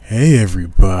Hey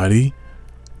everybody,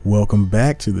 welcome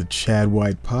back to the Chad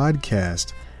White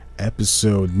Podcast,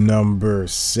 episode number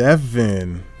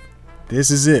 7.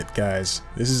 This is it, guys.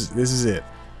 This is it.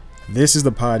 This is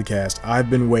the podcast I've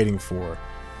been waiting for.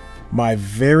 My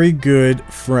very good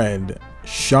friend,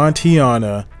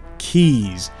 Shanteona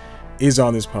Keys, is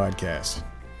on this podcast.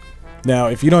 Now,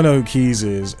 if you don't know who Keys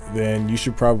is, then you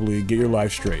should probably get your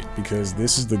life straight, because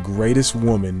this is the greatest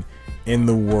woman in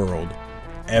the world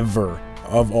ever.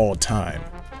 Of all time.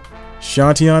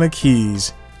 Shanteona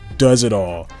Keys does it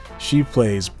all. She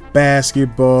plays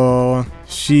basketball.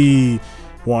 She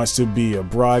wants to be a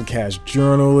broadcast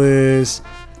journalist.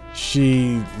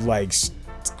 She likes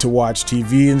to watch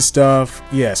TV and stuff.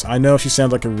 Yes, I know she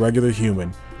sounds like a regular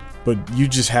human, but you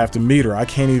just have to meet her. I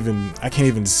can't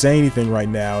even say anything right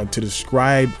now to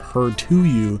describe her to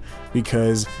you,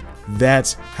 because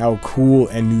that's how cool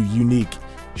and unique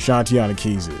Shanteona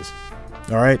Keys is.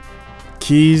 All right?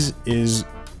 Keys is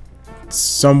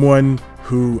someone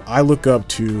who I look up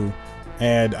to,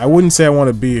 and I wouldn't say I want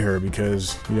to be her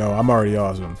because, I'm already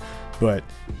awesome. But,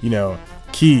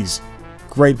 Keys,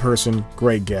 great person,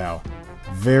 great gal.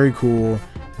 Very cool,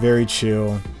 very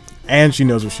chill, and she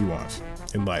knows what she wants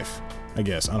in life, I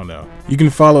guess. I don't know. You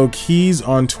can follow Keys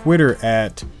on Twitter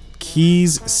at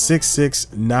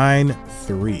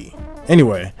Keys6693.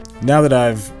 Anyway, now that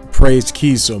I've praised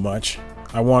Keys so much,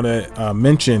 I want to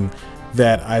mention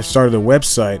that I started a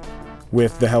website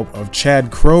with the help of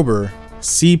Chad Kroeber,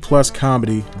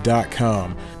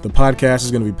 cpluscomedy.com. The podcast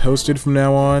is going to be posted from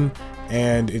now on,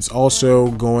 and the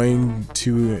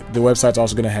website's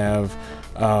also going to have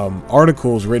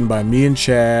articles written by me and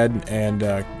Chad and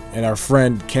our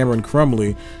friend Cameron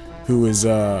Crumley, who is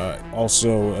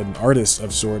also an artist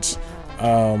of sorts.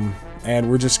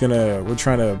 And we're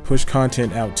trying to push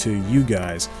content out to you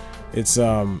guys. It's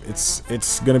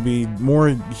gonna be more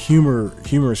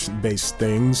humorous based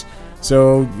things.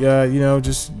 So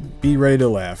just be ready to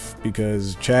laugh,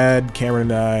 because Chad,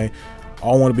 Cameron, and I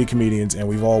all want to be comedians, and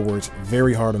we've all worked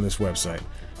very hard on this website.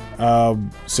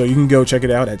 So you can go check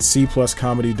it out at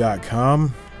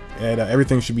cpluscomedy.com, and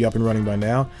everything should be up and running by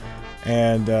now.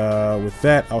 And with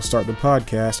that, I'll start the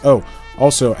podcast. Oh,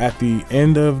 also, at the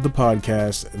end of the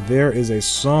podcast, there is a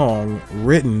song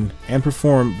written and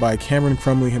performed by Cameron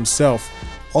Crumley himself,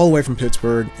 all the way from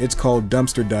Pittsburgh. It's called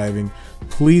Dumpster Diving.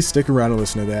 Please stick around and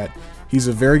listen to that. He's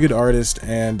a very good artist,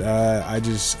 and I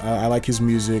like his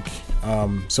music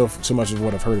so much of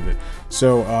what I've heard of it.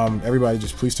 So everybody,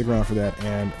 just please stick around for that,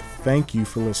 and thank you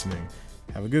for listening.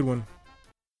 Have a good one.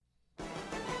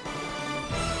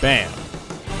 Bam.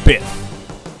 Biff.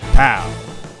 Pow.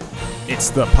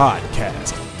 It's the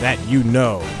podcast that you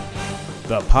know.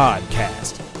 The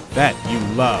podcast that you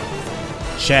love.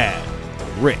 Chad,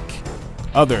 Rick,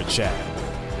 other Chad.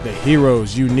 The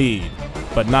heroes you need,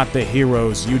 but not the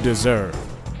heroes you deserve.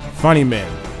 Funny men,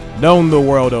 known the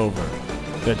world over.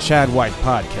 The Chad White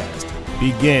Podcast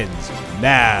begins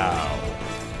now.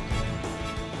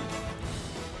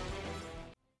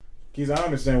 Keys, I don't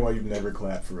understand why you've never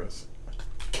clapped for us.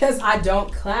 Because I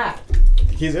don't clap.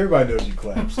 Keys, everybody knows you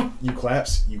claps. You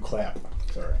clap.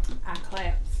 Sorry. I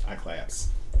claps.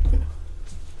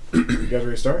 You guys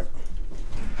ready to start?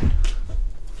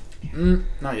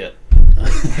 Not yet.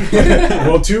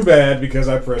 Well, too bad, because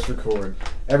I pressed record.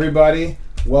 Everybody,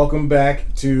 welcome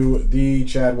back to the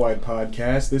Chad White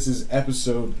Podcast. This is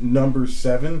episode number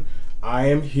 7. I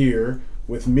am here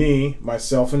with me,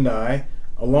 myself, and I,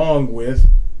 along with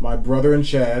my brother and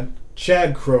Chad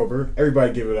Kroeber.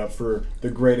 Everybody give it up for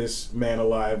the greatest man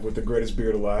alive with the greatest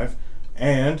beard alive.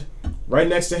 And right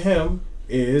next to him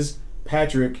is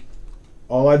Patrick.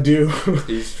 All I do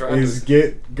is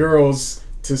get girls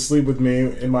to sleep with me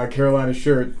in my Carolina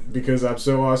shirt because I'm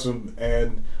so awesome,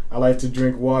 and I like to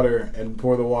drink water and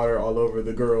pour the water all over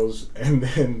the girls, and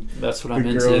then that's what I'm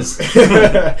into.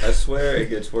 I swear it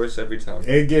gets worse every time.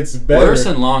 It gets better. Worse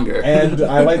and longer. And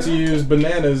I like to use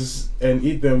bananas and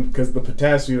eat them because the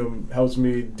potassium helps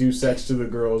me do sex to the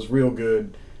girls real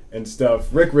good and stuff.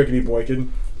 Rickety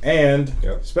Boykin. And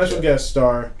special guest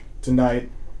star tonight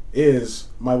is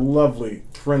my lovely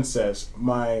princess,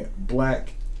 my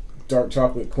black dark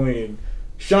chocolate queen,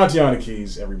 Shanteona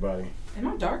Keys, everybody. Am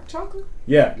I dark chocolate?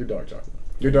 Yeah, you're dark chocolate.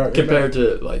 You're dark. Compared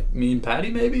to, like, me and Patty,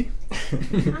 maybe?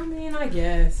 I mean, I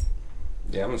guess.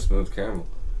 Yeah, I'm a smooth caramel.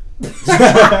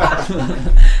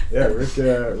 Yeah,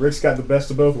 Rick's got the best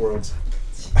of both worlds.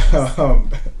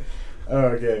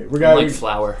 Okay. I'm like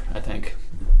flour, I think.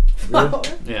 Flour?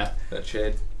 Yeah. That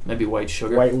shade. Maybe white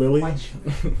sugar. White lily?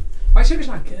 White sugar's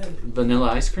not good.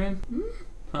 Vanilla ice cream?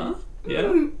 Huh?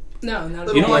 Yeah. No,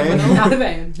 not You don't like vanilla? Not a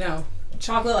fan, no.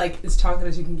 Chocolate, like, as chocolate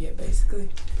as you can get, basically.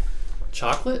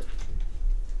 Chocolate?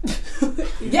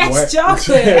 Yes, What?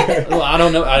 chocolate. Well, I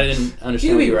don't know. I didn't It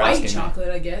understand would what be you were white asking. chocolate,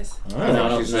 I guess. All No, I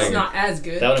don't She's know. It's saying not as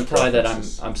good. That would imply that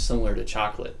Preferences. I'm similar to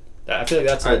chocolate. I feel like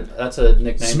that's a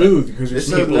nickname. Smooth because you're This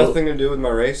has smooth. nothing to do with my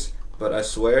race, but I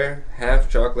swear, half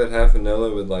chocolate, half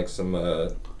vanilla with like some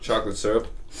chocolate syrup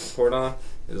poured on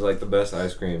is like the best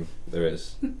ice cream there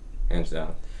is, hands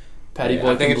down. Patty I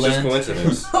Boy think can it's just blend.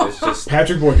 coincidence. It's just,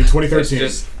 Patrick Boykin, it's 2013.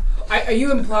 just Are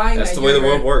you implying that's that the way the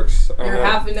world works. I don't you're know.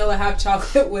 half vanilla, half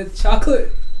chocolate with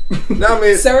chocolate No, I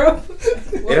mean, syrup?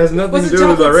 it has nothing to do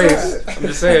with my race. I'm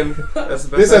just saying that's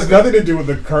the best. This has ice cream. nothing to do with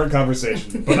the current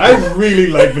conversation, but I really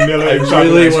like vanilla I and chocolate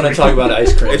really ice want to cream. talk about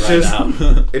ice cream It's right just-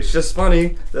 now. It's just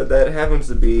funny that happens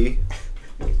to be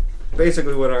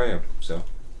basically what I am. So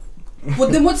Well,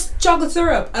 then what's chocolate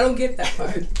syrup? I don't get that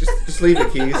part. just leave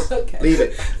it, Keys. Okay. Leave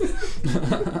it.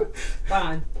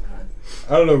 Fine.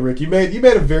 I don't know, Rick. You made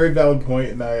a very valid point,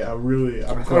 and I'm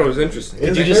I thought it was interesting.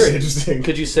 It's Could you very just- interesting.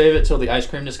 Could you save it till the ice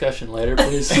cream discussion later,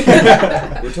 please?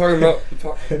 We're talking about.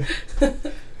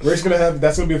 Rick's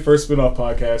that's gonna be the first spin-off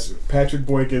podcast. Patrick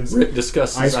Boykin's Rick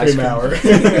discusses Ice Cream Hour.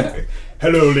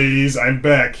 Hello, ladies. I'm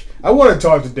back. I want to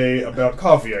talk today about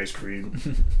coffee ice cream.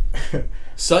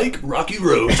 Psych, Rocky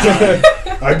Road time.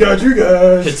 I got you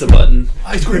guys. Hits a button.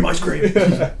 Ice cream, ice cream.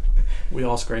 We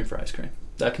all scream for ice cream.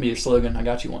 That can be your slogan. I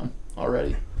got you one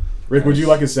already. Rick, would you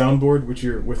like a soundboard with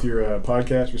your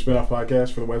podcast, your spin-off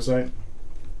podcast for the website?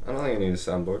 I don't think I need a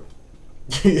soundboard.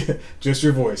 Just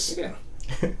your voice. Yeah,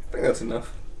 I think that's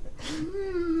enough.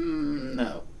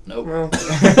 No. Nope. Well,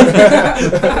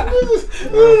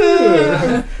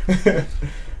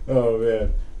 Oh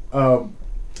man. All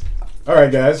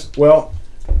right, guys. Well,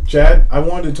 Chad, I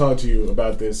wanted to talk to you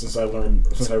about this since I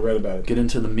read about it. Get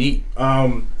into the meat.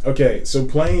 Okay, so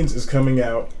Planes is coming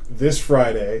out this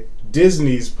Friday.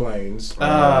 Disney's Planes.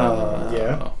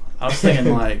 Yeah. I was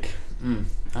thinking like,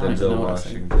 I don't even know Denzel what I was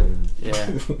thinking. Washington. Yeah.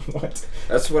 What?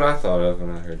 That's what I thought of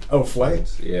when I heard. Oh,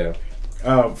 Flight. Yeah.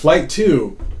 Flight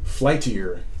 2,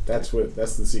 Flightier. That's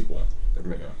the sequel. There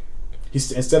we go.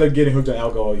 He's instead of getting hooked on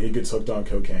alcohol, he gets hooked on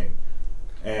cocaine.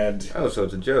 And Oh, so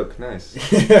it's a joke. Nice.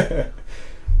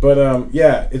 but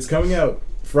yeah, it's coming out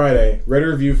Friday. Read a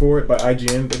review for it by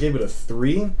IGN. They gave it a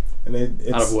 3, and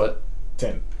it's Out of what?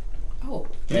 10. Oh.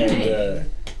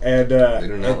 And They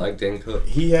do not like Dan Cook.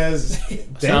 he has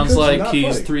Sounds like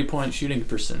Keys' Keys 3-point shooting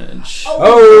percentage.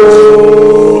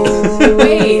 Oh,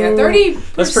 Wait,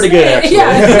 30%. That's pretty good, actually.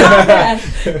 Yeah,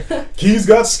 it's not bad. Keys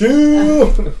got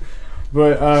skill.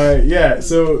 But yeah,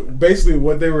 so basically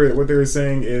what they were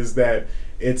saying is that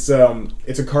it's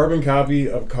a carbon copy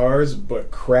of Cars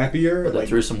but crappier. They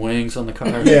threw some wings on the car.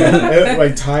 Yeah,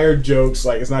 like tired jokes,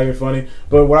 like it's not even funny.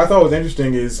 But what I thought was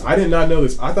interesting is I did not know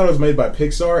this. I thought it was made by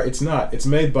Pixar. It's not. It's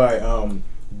made by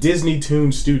Disney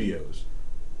Toon Studios.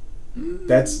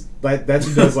 That's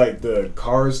who does like the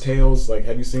Cars Tales. Like,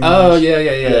 have you seen? Oh those?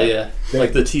 yeah.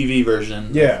 Like the TV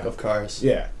version of Cars.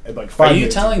 Yeah, and like 5 Are you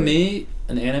minutes telling of it. me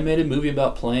an animated movie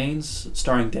about planes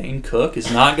starring Dane Cook is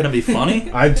not going to be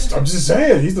funny? I'm just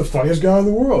saying he's the funniest guy in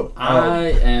the world.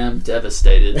 I am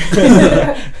devastated.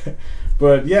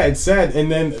 But yeah, it's sad.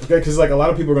 And then because like a lot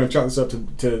of people are going to chalk this up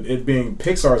to it being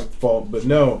Pixar's fault, but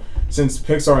no, since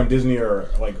Pixar and Disney are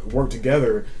like work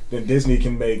together, then Disney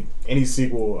can make any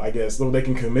sequel. I guess they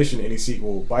can commission any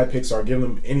sequel by Pixar, give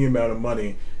them any amount of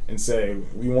money, and say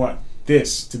we want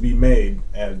this to be made,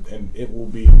 and it will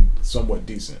be somewhat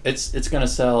decent. It's going to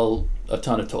sell a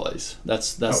ton of toys.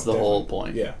 That's the whole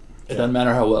point. Yeah, It doesn't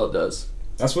matter how well it does.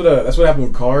 that's what happened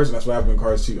with Cars, and that's what happened with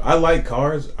Cars 2. I like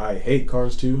Cars. I hate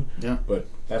Cars 2. Yeah. But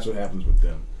that's what happens with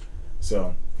them.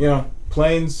 So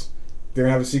Planes, they're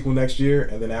gonna have a sequel next year,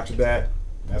 and then after that,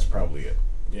 that's probably it.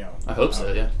 I hope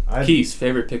so. Yeah. Keys,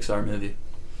 favorite Pixar movie?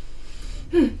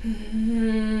 Do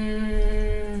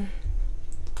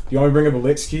you want me to bring up a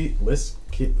list?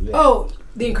 Oh,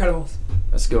 The Incredibles.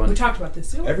 Let's go We in. talked about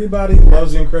this too. Everybody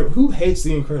loves The Incredibles. Who hates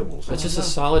The Incredibles? It's just a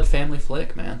solid family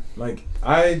flick, man. Like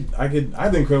I think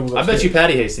Incredibles. I bet you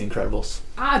Patty hates The Incredibles.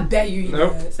 I bet you he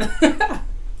Nope. does.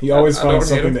 He always I don't finds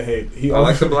hate something him. to hate. He I like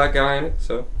always the black guy in it,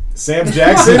 so. Sam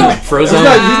Jackson. Frozone. He's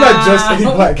not just any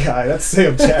black guy. That's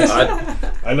Sam Jackson.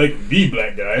 I I like the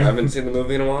black guy. haven't seen the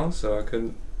movie in a while, so I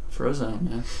couldn't. Frozone,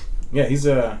 man. Yeah, he's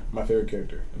my favorite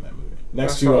character in that movie.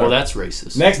 Next That's to Well, that's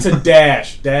racist. next to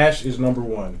Dash. Dash is number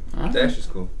 1. Alright. Dash is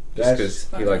cool. Dash- Just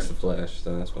because he likes the Flash,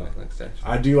 so that's why he likes Dash.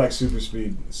 I do like super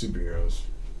speed superheroes.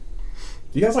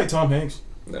 Do you guys like Tom Hanks?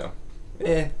 No.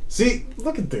 See,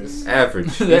 look at this.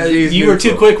 Average. You He's were too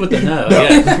neutral. quick with the no.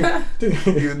 Yeah.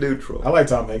 He's neutral. I like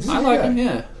Tom Hanks. I like him,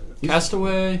 yeah.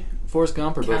 Castaway, Forrest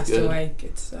Gump are both good. Castaway,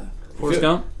 good stuff. Forrest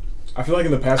Gump? I feel like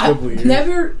in the past couple of years. I've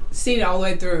never seen it all the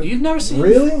way through. You've never seen it?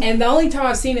 Really? And the only time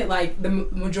I've seen it, like, the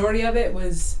majority of it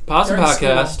was Pause the during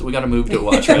podcast. school. We got a movie to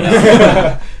watch right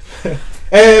now.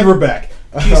 And we're back.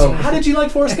 How did you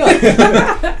like Forrest Gump?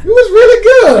 It was really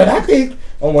good. I think.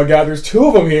 Oh my God, there's 2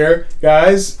 of them here,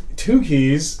 guys. 2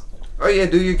 keys. Oh yeah,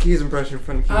 do your Keys impression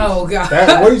from the Keys. Oh, God.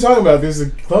 What are you talking about? There's a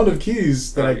clone of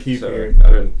Keys that I keep Sorry,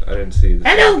 here. I didn't see this.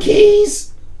 Hello,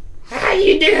 Keys. How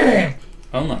you doing?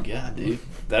 Oh my God, dude.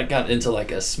 That got into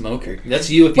like a smoker.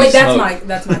 That's you if you Wait, smoke.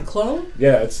 that's my clone?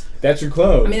 Yeah, that's your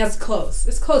clone. I mean, that's close.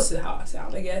 It's close to how I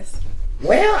sound, I guess.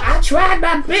 Well, I tried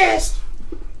my best.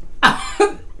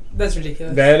 That's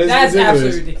ridiculous. That's ridiculous.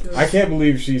 Absolutely ridiculous. I can't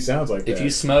believe she sounds like that. If you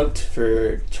smoked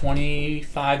for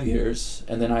 25 years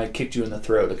and then I kicked you in the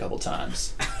throat a couple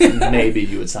times, maybe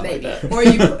you would sound Maybe. like that. Or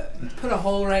you put a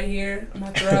hole right here in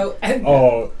my throat. And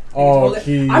Oh,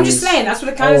 Keys. I'm just saying, that's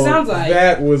what it kind of sounds like.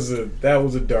 That was a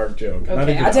dark joke. Not a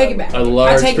Okay, good I take it one. back. A I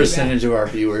large take it percentage of our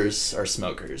viewers are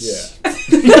smokers.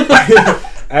 Yeah.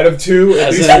 Out of 2, at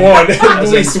As least in- one. At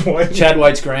as least in one. Chad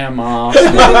White's grandma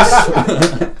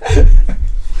smokes.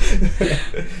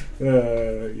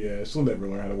 Yeah, she'll never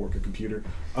learn how to work a computer.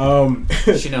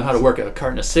 She know how to work a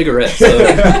carton of cigarettes. So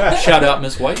shout out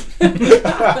Miss White.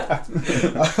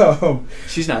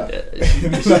 She's not dead.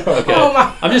 Okay. Oh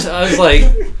my. I was like,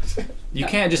 you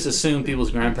can't just assume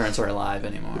people's grandparents are alive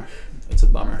anymore. It's a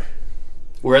bummer.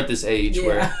 We're at this age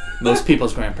where most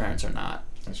people's grandparents are not.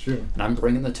 That's true. And I'm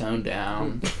bringing the tone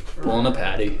down, pulling a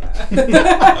Patty.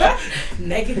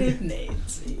 Negative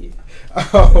Nancy.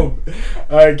 All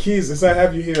right, Keys, since I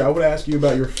have you here, I would ask you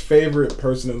about your favorite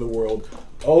person in the world,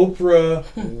 Oprah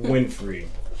Winfrey.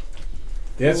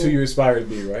 That's who you aspire to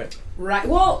be, right? Right.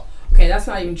 Well, okay, that's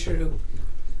not even true.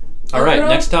 All right, Oprah?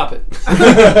 next topic.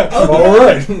 All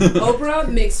right.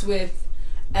 Oprah mixed with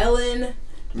Ellen.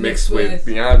 Mixed with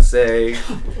Beyonce.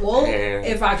 Well, and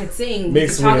if I could sing, we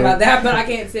Mixed could talk with- about that, but I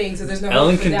can't sing, so there's no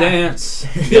Ellen hope for can that. dance.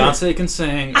 Beyonce can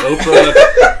sing.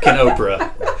 Oprah can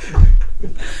Oprah.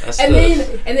 That's And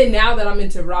the, then now that I'm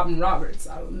into Robin Roberts,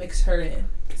 I'll mix her in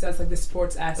because that's like the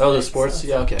sports aspect. the sports? so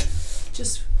Yeah, okay.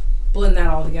 Just blend that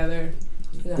all together.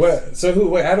 You know. What? So who?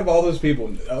 Wait, out of all those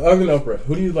people, other than Oprah,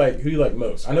 who do you like? Who do you like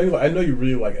most? I know you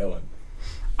really like Ellen.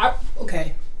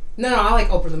 Okay. No, I like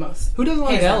Oprah the most. Who doesn't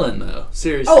like Hands down. Ellen, though?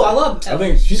 Seriously. Oh, I love Ellen. I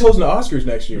think she's hosting the Oscars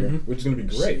next year, Mhm. which is going to be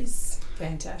great. She's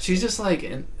fantastic. She's just like,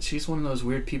 and she's one of those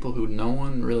weird people who no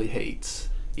one really hates,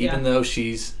 even Yeah. though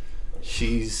she's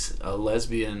a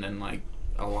lesbian, and like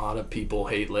a lot of people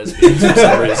hate lesbians for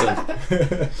some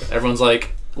reason. Everyone's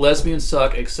like, lesbians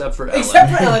suck except for Ellen.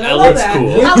 Except for Ellen. I love Ellen's that.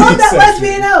 cool. I love that Exception.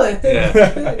 lesbian Ellen.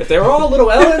 Yeah. If they were all little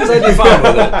Ellens, I'd be fine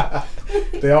with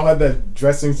it. They all have that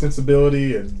dressing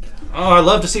sensibility and Oh, I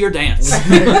love to see her dance. just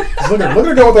look at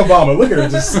her go with Obama. Look at her,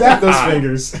 just snap those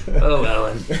fingers. Oh,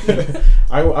 Ellen.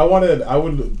 I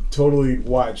would totally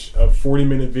watch a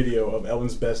 40-minute video of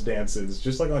Ellen's best dances,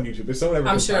 just like on YouTube. If someone ever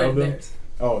I'm sure compiled them, there's.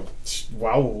 oh,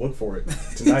 well, I will look for it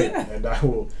tonight, and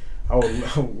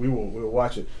we will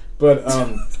watch it. But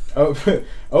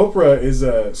Oprah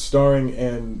is starring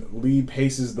in Lee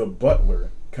Pace's The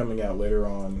Butler, coming out later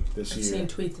on this I've year. seen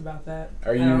tweets about that.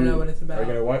 I don't know what it's about. Are you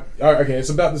gonna watch? Oh, okay, it's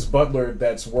about this butler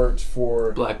that's worked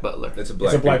for. Black Butler. It's a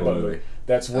It's a black people butler movie.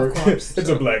 that's worked. course. It's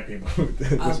a black people.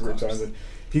 That's Of Rick course. Johnson.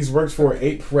 He's worked for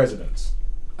 8 presidents.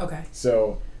 Okay.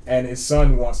 So, and his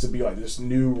son wants to be like this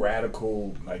new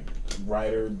radical, like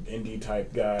writer, indie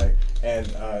type guy, and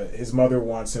his mother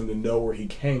wants him to know where he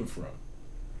came from,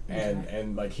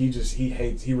 and like he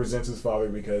resents his father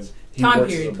because he Time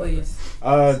works period, as a butler. please. So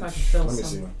I can fill Let me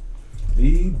some. see.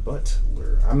 The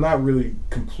Butler. I'm not really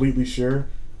completely sure.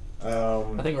 I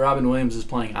think Robin Williams is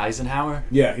playing Eisenhower.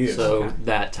 Yeah, he is. So Okay.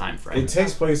 that time frame. It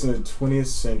takes place in the 20th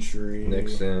century.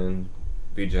 Nixon,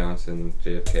 B. Johnson,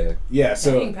 JFK. Yeah,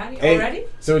 so Dang, Patty, eight- already?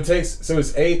 So it's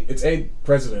eight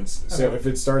presidents. So Okay. if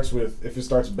it starts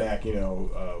back, in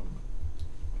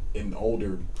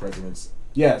older presidents.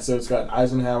 Yeah, so it's got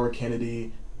Eisenhower,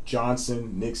 Kennedy,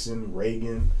 Johnson, Nixon,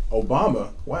 Reagan,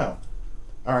 Obama. Wow.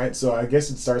 All right, so I guess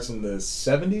it starts in the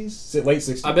 70s, late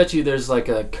 60s. I bet you there's like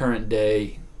a current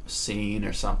day scene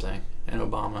or something, and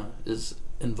Obama is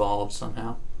involved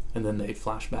somehow, and then they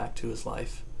flash back to his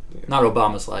life. Yeah. Not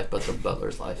Obama's life, but the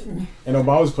butler's life. And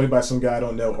Obama's played by some guy I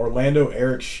don't know, Orlando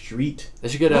Eric Street. They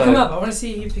should get Look him up. I want to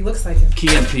see if he looks like him.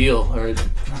 Key and Peele or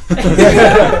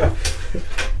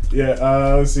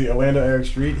Yeah, let's see, Orlando Eric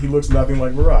Street. He looks nothing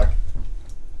like Barack.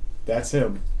 That's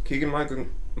him.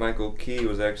 Michael Key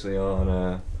was actually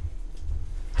on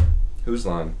Who's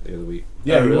Line the other week.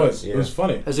 Yeah, Oh, he really? was. Yeah. It was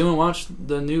funny. Has anyone watched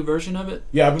the new version of it?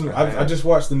 Yeah, I just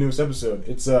watched the newest episode.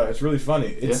 It's really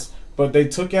funny. But they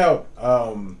took out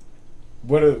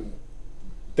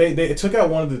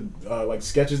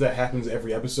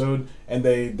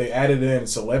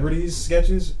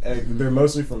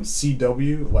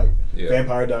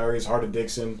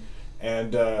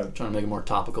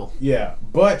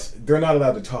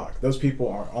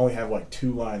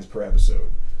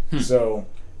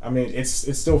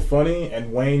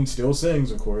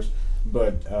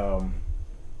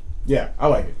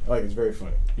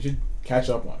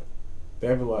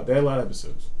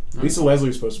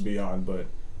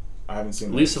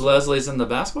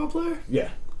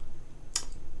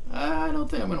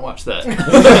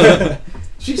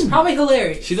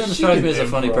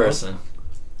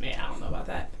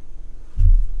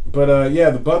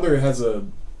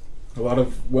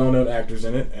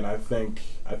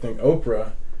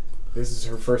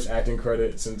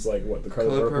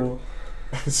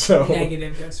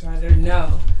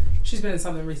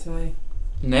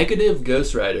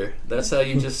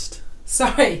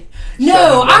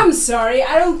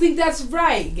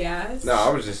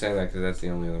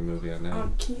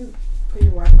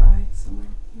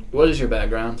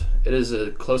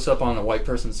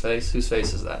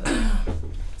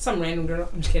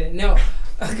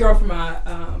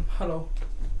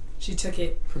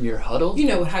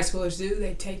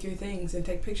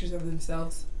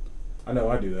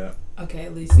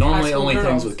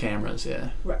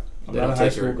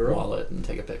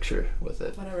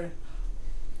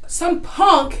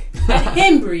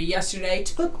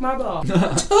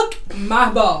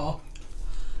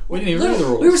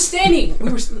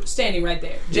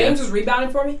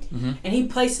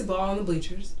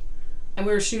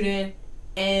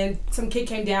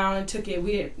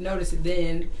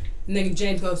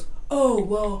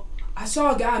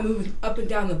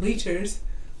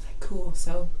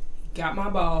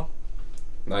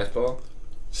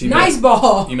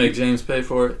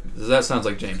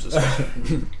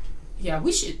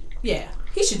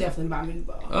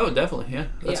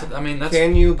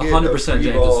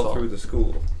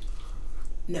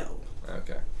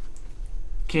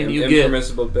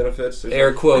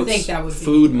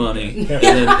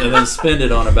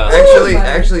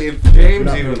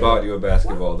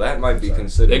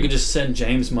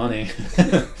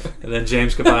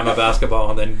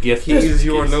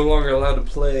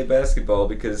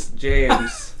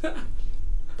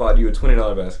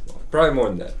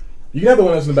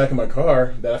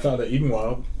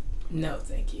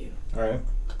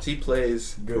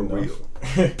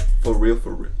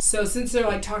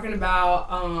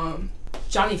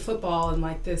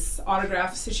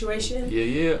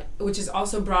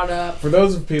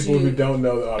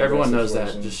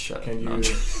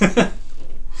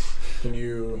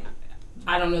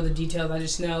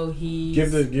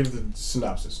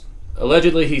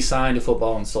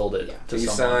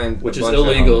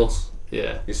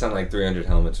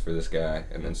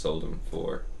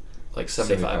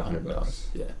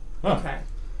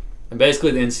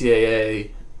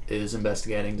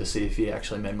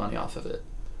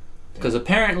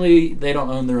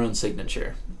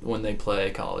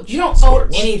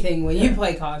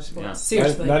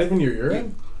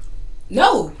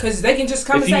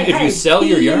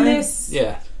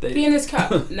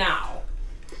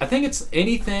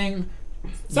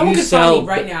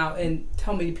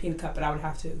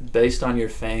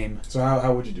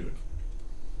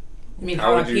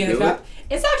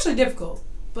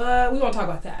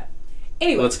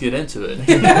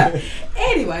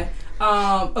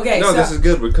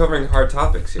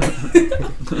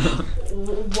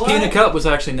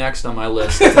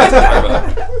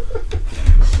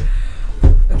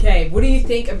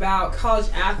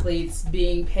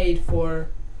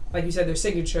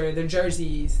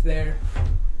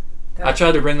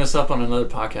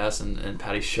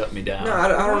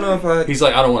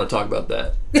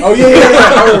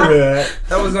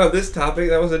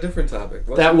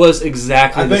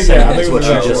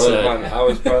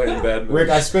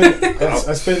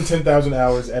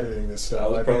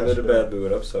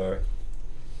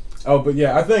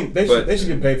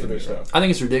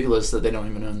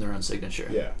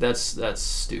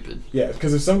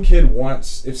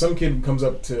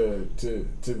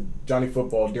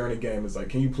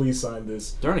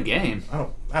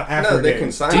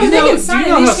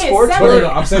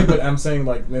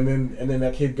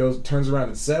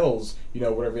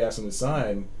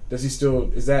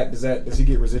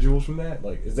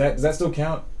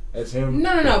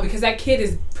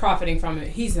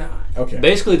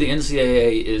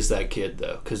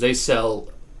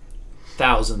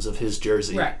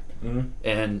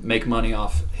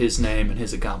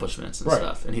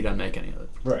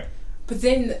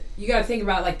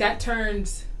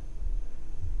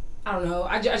I don't know.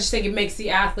 I just think it makes the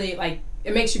athlete, like,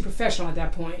 it makes you professional at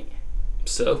that point.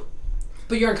 So.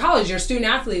 But you're in college. You're a student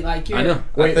athlete. Like, you're. I know.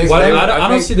 I think I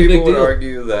don't see the big people would deal.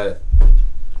 argue that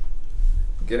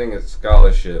getting a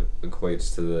scholarship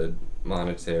equates to the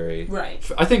monetary. Right.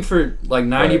 I think for like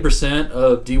 90%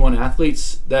 of D1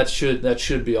 athletes, that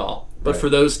should be all. But for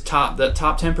those top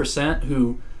 10%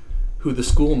 who the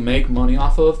school make money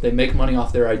off of, they make money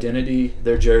off their identity,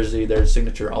 their jersey, their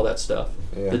signature, all that stuff.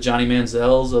 Yeah. The Johnny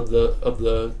Manziels of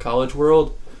the college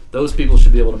world, those people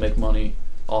should be able to make money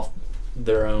off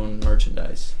their own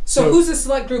merchandise. So who's the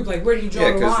select group? Like, where do you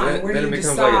draw the line? Where do then you it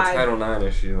becomes decide? like a Title IX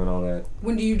issue and all that.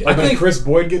 When do you? Like, does Chris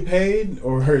Boyd get paid,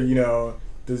 or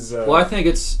does? Well, I think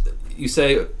it's you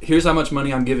say, here's how much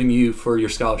money I'm giving you for your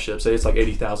scholarship. Say it's like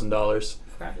 $80,000.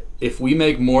 Okay. If we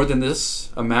make more than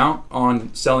this amount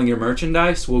on selling your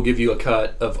merchandise, we'll give you a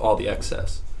cut of all the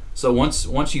excess. So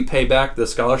once you pay back the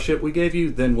scholarship we gave you,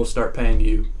 then we'll start paying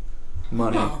you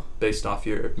money based off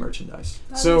your merchandise.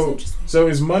 So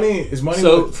is money?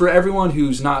 So for everyone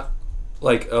who's not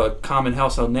like a common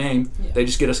household name, they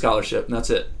just get a scholarship and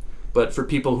that's it. But for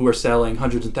people who are selling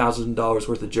hundreds and thousands of dollars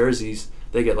worth of jerseys,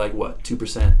 they get like what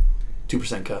 2%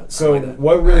 cut. So like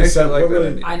what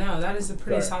really? I know that is a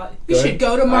pretty solid. Go You ahead. should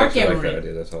go to Mark I Emery. like that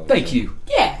idea, that's all. Thank you.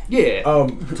 Yeah. Yeah.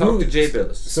 Talk to Jay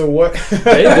Billis. So what?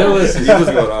 Jay Billis, He was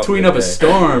going off tweeting the up a day.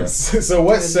 storm. Yeah. So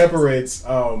what separates?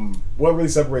 What really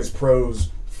separates pros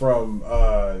from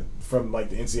like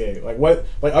the NCAA? Like what?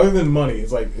 Like other than money,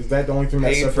 is that the only thing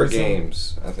that Paid separates for them?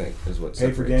 games, I think, is what Paid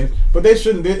for separates games, but they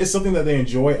shouldn't. It's something that they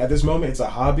enjoy at this moment. It's a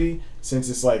hobby since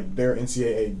it's like their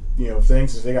NCAA thing.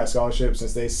 Since they got scholarships,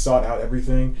 since they sought out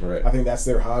everything. Right. I think that's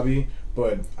their hobby.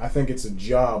 But I think it's a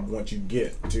job once you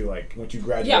get to once you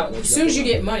graduate. Yeah, as soon as you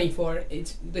get money for it,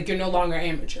 it's like you're no longer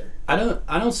amateur. I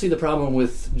don't see the problem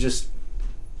with just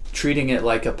treating it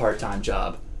like a part-time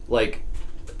job, like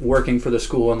working for the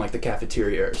school in like the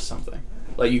cafeteria or something.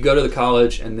 Like you go to the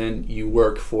college and then you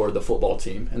work for the football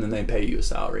team and then they pay you a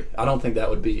salary. I don't think that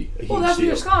would be a huge deal. Well, that's what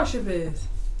your scholarship is.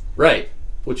 Right,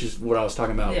 which is what I was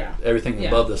talking about. Yeah. Everything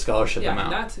above the scholarship Yeah,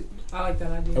 amount. I like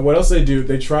that idea. And what else they do?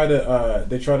 They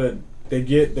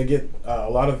get a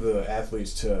lot of the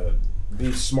athletes to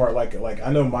be smart. Like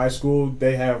I know my school,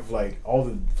 they have like all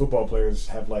the football players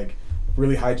have like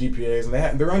really high GPAs,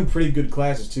 and they're on pretty good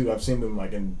classes too. I've seen them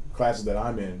like in classes that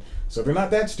I'm in, so they're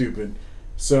not that stupid.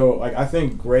 So like I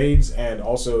think grades and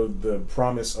also the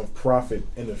promise of profit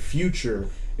in the future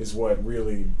is what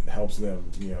really helps them.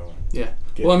 Yeah.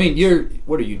 Well, I mean,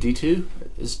 what are you, D2?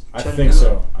 I think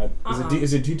so.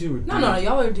 Is it D2 or D1? No,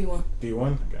 y'all are D1.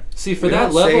 D1? Okay. See, for We that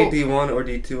don't level, say D1 or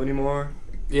D2 anymore.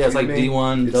 yeah, it's like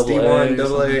D1, It's double D1, A.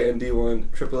 double A, and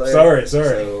D1, triple A. Sorry.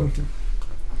 So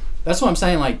That's what I'm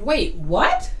saying. Like, Wait,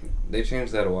 what? they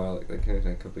changed that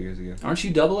a couple years ago. aren't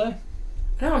you double A?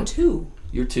 No, I'm 2.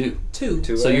 You're 2. 2.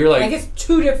 Two So A? you're like, I guess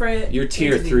 2 different. you're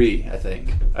tier entities. 3, I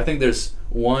think. I think there's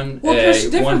one Well, there's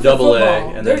A, different one for double A, football.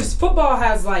 and then There's football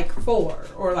has like 4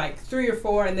 or like 3 or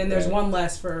 4, and then there's one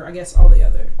less for I guess all the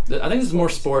other. I think there's more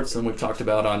sports than we've talked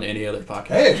about on any other podcast.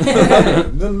 Hey,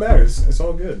 it doesn't matter. It's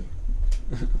all good.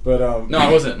 But No,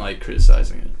 I wasn't like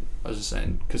criticizing it. I was just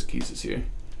saying because Keys is here.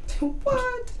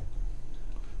 What?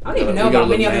 I We don't even gotta- know we gotta about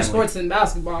many look other manly. sports than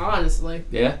basketball, honestly.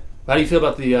 Yeah. How do you feel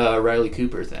about the Riley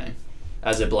Cooper thing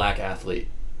as a black athlete?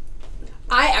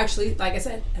 I actually, like I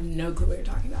said, have no clue what you're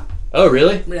talking about. Oh,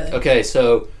 really? Really? Okay,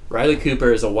 so Riley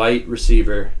Cooper is a white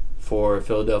receiver for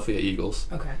Philadelphia Eagles.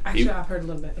 Okay. Actually, I've heard a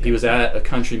little bit. He was at a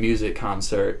country music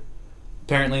concert,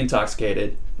 apparently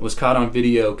intoxicated, and was caught on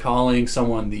video calling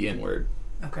someone the N-word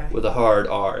Okay. with a hard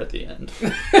R at the end.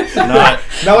 not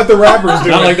like the rappers do.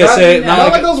 Not like they say. No.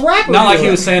 Not like those rappers. Not like do he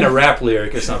it. was saying a rap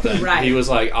lyric or something. Right. He was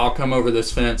like, "I'll come over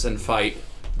this fence and fight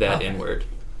that Okay. N-word."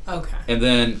 Okay. And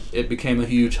then it became a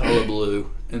huge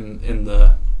hullabaloo in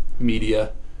the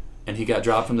media, and he got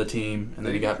dropped from the team, and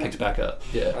then he got picked back up.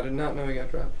 Yeah, I did not know he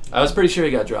got dropped. I was pretty sure he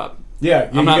got dropped.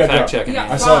 Yeah, I'm not fact checking. He got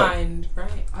I saw it. fined,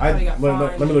 right? I thought he got fined.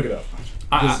 Let me look it up.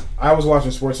 I- 'Cause I was watching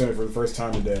SportsCenter for the first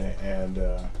time today, and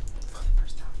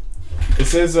it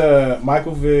says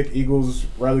Michael Vick, Eagles,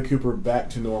 Riley Cooper back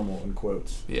to normal in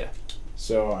quotes. Yeah.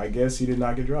 So I guess he did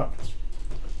not get dropped.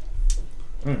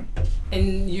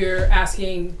 And you're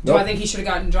asking, do Nope. I think he should have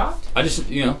gotten dropped? I just,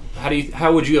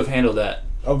 how would you have handled that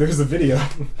Oh, there's the video.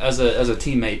 as a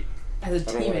teammate? As a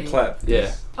I don't want to teammate. clap.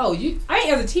 Yeah. Oh, as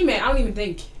a teammate, I don't even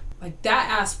think like that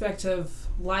aspect of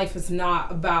life is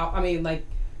not about. I mean, like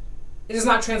it does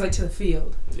not translate to the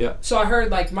field. Yeah. So I heard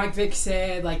like Mike Vick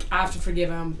said like I have to forgive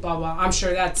him, blah blah. I'm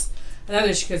sure that's another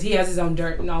issue because he has his own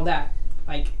dirt and all that.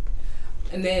 Like,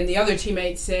 and then the other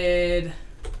teammate said,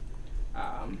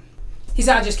 He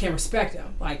said, I just can't respect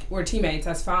him. Like, we're teammates,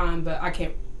 that's fine, but I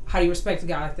can't. How do you respect a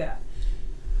guy like that?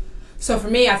 So for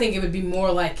me, I think it would be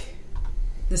more like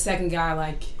the second guy,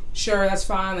 like, sure, that's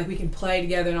fine, like, we can play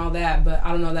together and all that, but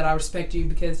I don't know that I respect you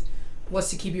because what's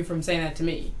to keep you from saying that to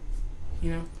me?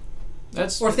 You know?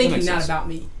 Or thinking that about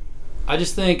me. I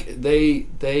just think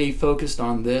they focused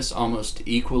on this almost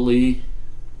equally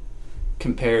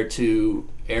compared to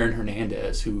Aaron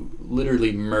Hernandez, who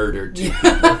literally murdered two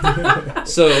people.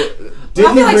 So did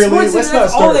I feel like really? sports Let's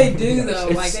that's not all start. they do though.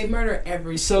 Like they murder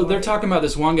every. So they're talking about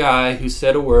this one guy who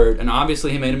said a word, and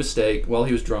obviously he made a mistake while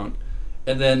he was drunk,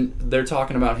 and then they're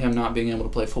talking about him not being able to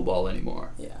play football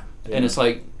anymore. Yeah. And it's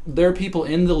like there are people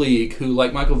in the league who,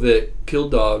 like Michael Vick,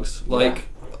 killed dogs, like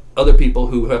other people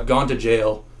who have gone to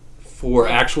jail for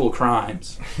actual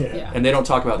crimes, and they don't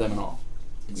talk about them at all.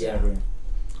 Exactly.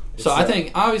 So I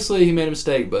think obviously he made a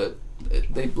mistake, but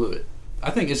they blew it.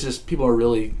 I think it's just people are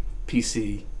really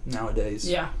PC nowadays.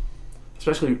 Yeah.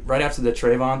 Especially right after the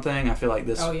Trayvon thing, I feel like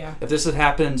this. Oh yeah. If this had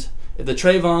happened, if the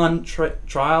Trayvon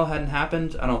trial hadn't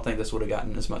happened, I don't think this would have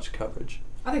gotten as much coverage.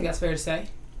 I think that's fair to say.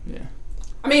 Yeah.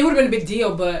 I mean, it would have been a big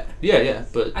deal, but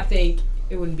but I think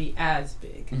it wouldn't be as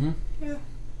big. Mm-hmm. Yeah.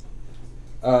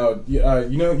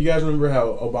 You know, you guys remember how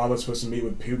Obama was supposed to meet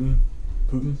with Putin?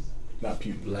 Not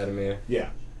Putin. Vladimir. Yeah.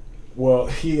 Well,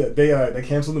 they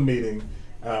canceled the meeting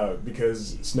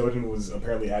because Snowden was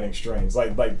apparently adding strains,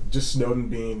 like just Snowden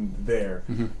being there.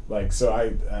 Mm-hmm. Like, so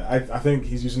I think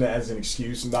he's using that as an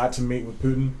excuse not to meet with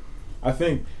Putin. I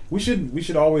think we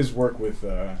should always work with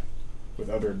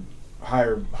other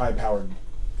high powered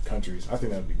countries. I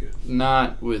think that would be good.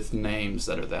 not with names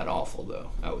that are that awful, though.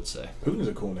 I would say Putin is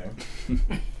a cool name.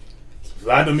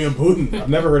 Vladimir Putin. I've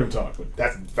never heard him talk, but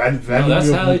that's Vladimir. no,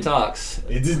 that's how he Putin. talks.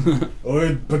 It is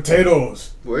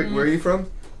potatoes. Where are you from?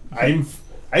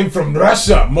 I'm from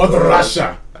Russia, Mother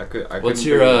Russia. What's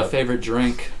your favorite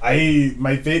drink?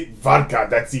 My favorite vodka.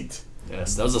 That's it.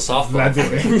 Yes, that was a softball.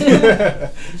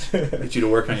 Vladimir. Get you to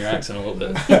work on your accent a little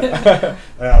bit.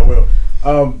 I will.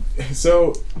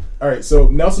 So, all right. So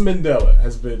Nelson Mandela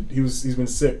he's been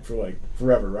sick for like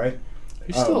forever, right?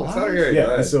 He's still I thought alive? he already Yeah,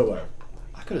 died. he's still alive.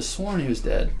 I could have sworn he was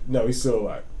dead. No, he's still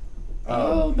alive.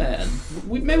 Oh man,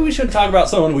 maybe we shouldn't talk about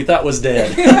someone we thought was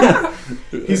dead.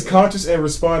 He's conscious and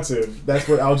responsive. That's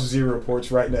what Al Jazeera reports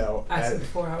right now. I said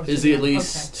before. I was Is he at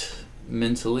least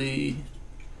mentally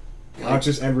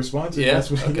Conscious and responsive. Yeah, That's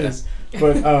what he okay. is.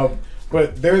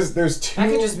 But there's two. I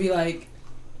could just be like.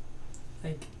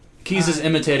 Keys is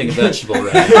imitating a vegetable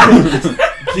right now.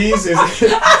 Keys is.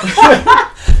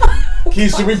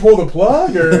 Keys, should we pull the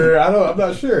plug or I'm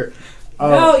not sure.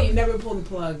 No, you never pull the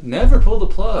plug. Never pull the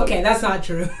plug. Okay, that's not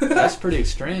true. That's pretty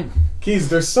extreme. Keys,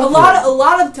 there's a something.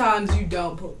 lot of times you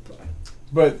don't pull the plug,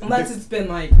 But unless it's been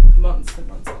like months and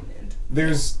months on end.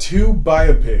 there's two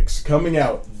biopics coming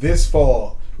out this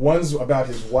fall. One's about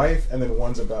his wife, and then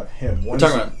one's about him. We're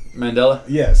talking about Mandela?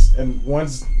 Yes, and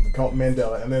one's called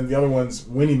Mandela, and then the other one's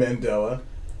Winnie Mandela,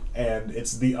 and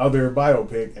it's the other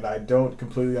biopic, and I don't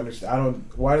completely understand.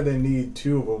 Why do they need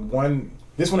two of them?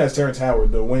 This one has Terrence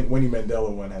Howard. The Winnie Mandela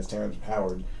one has Terrence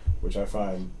Howard, which I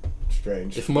find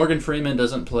strange. If Morgan Freeman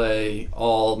doesn't play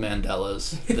all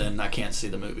Mandelas, then I can't see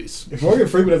the movies. If Morgan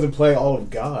Freeman doesn't play all of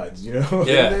God's, you know?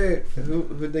 Yeah.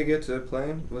 Who'd they get to play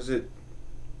him? Was it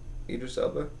Idris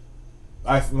Elba?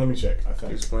 Let me check. I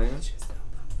think. Who's playing?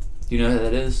 Do you know who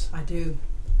that is? I do.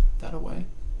 That away.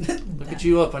 Look at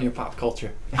you up on your pop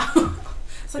culture.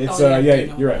 It's like, It's oh, yeah, you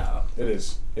know you're right. about. It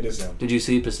is him. Did you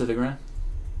see Pacific Rim?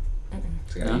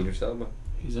 It's got No? Idris Elba.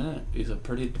 He's in it. He's a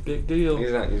pretty big deal.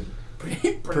 He's not.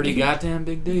 Pretty goddamn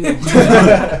big deal.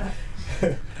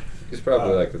 He's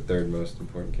probably like the third most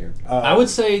important character. I would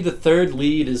say the third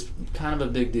lead is kind of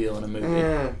a big deal in a movie.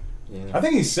 Yeah. I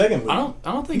think he's second. I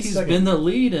don't think he's second. been the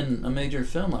lead in a major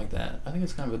film like that. I think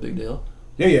it's kind of a big deal.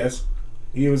 Yeah, yes.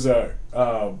 He was Yeah,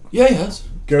 he has.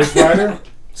 Ghost Rider,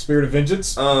 Spirit of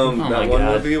Vengeance. That my one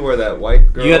God. movie where that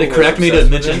white girl. You had to was correct me to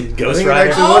obsessed with mention him. Ghost I think Rider.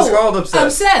 It actually was called Obsessed.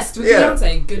 Obsessed with Yeah.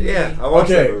 Beyonce. Good movie. Yeah, I watched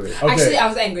that Okay. movie. Okay. Actually, I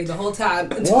was angry the whole time.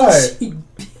 Until Why? she-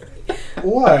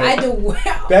 Why? I had to wait.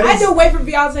 That I had is- to wait for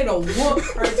Beyonce to whoop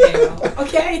her tail.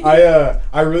 Okay.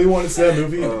 I really wanted to see that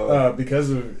movie because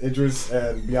of Idris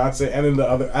and Beyonce, and then the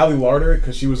other Ali Larder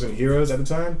because she was in Heroes at the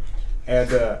time, and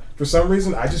for some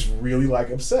reason I just really like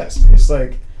Obsessed. It's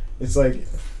like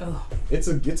Ugh. it's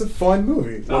a fun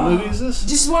movie. What movie is this?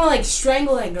 Just want to like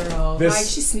strangle that girl. This- like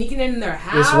she's sneaking in their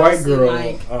house. This white and, girl,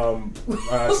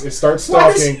 like, it starts Why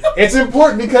is- stalking. It's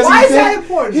important because Why is that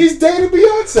important? He's dating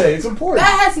Beyonce. It's important.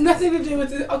 that has nothing to do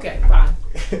with it. Okay, fine.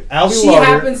 Ali She Larder.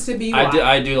 happens to be white.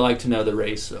 I do like to know the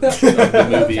race of the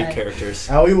movie Okay. characters.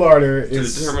 Ali Larder To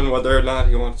is determine whether or not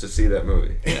he wants to see that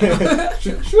movie. the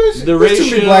The There's too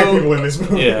many ratio- black people in this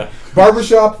movie. Yeah.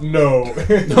 Barbershop, no.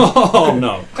 Oh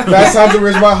no. Fast Times at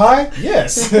Ridgemont High,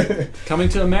 yes. Coming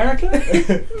to America?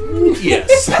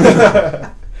 Yes.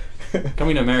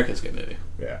 Coming to America is a good movie.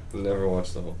 Yeah. Never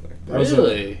watched the whole thing. That was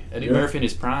Really? Eddie yeah. Murphy in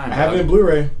his prime. I have it in dog.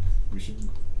 Blu-ray. We should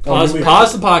Pause the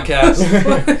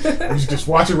podcast. we should just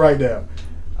watch it right now.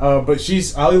 But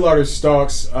Ali Larder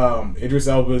stalks Idris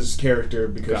Elba's character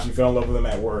because Yeah. she fell in love with him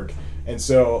at work. And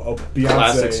so Beyonce...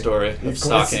 Classic story of Of course,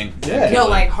 stalking. yeah. No,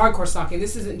 like hardcore stalking.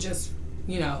 This isn't just,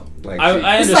 Like I It's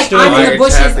like understood. I'm in the Wiretapped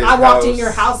bushes, his I walked in house.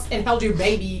 your house and held your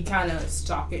baby kind of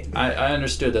stalking. I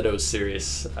understood that it was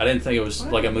serious. I didn't think it was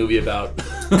like a movie about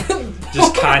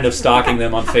just kind of stalking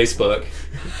them on Facebook.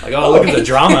 Like, oh, look at the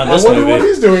drama in I this wonder what movie.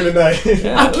 he's doing tonight.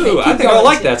 Yeah, Okay, ooh, I keep think I going.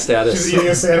 like that status. She's eating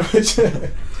a sandwich.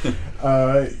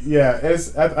 Yeah,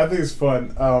 I think it's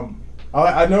fun.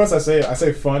 I notice I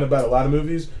say fun about a lot of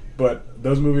movies, but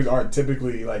those movies aren't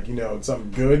typically like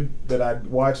something good that I'd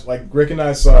watch. Like Rick and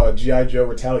I saw G.I. Joe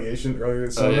Retaliation earlier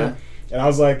this summer, yeah? and I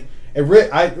was like, and Rick,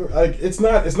 it's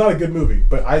not a good movie,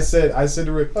 but I said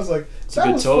to Rick, I was like, a that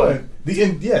good was toy. fun.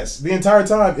 The entire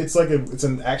time it's like it's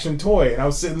an action toy, and I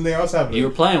was sitting there, I was having You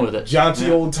were playing with it. jaunty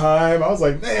Yeah. old time. I was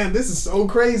like, man, this is so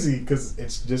crazy because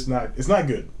it's not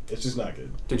good. It's just not good.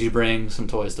 Did you bring some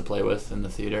toys to play with in the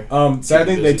theater?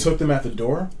 Sadly, they busy. took them at the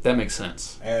door, That makes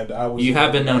sense. and I was. You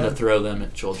have been known to throw them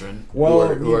at children Well,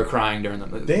 who are crying during the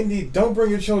movie. Don't bring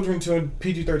your children to a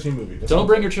PG-13 movie. That's Don't all.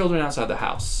 bring your children outside the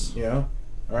house.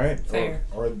 All right. Fair.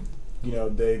 Or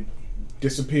they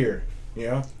disappear.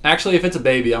 Actually, if it's a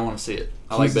baby, I want to see it.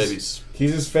 I like Jesus. babies.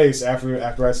 He's his face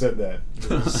after I said that. It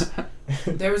was-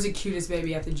 There was the cutest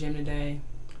baby at the gym today.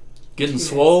 Getting Yes.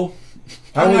 swole.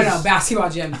 How was- No, basketball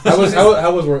gym. How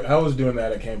was doing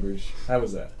that at Cambridge? How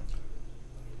was that?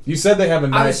 You said they have a I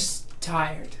nice. was just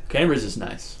tired. Cambridge is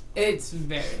nice. It's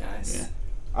very nice. Yeah.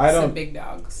 I Some don't. big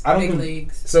dogs. I don't Big think-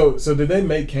 leagues. So did they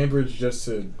make Cambridge just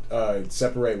to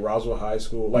separate Roswell High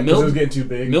School? Like, because it was Milton- getting too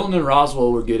big? Milton and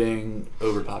Roswell were getting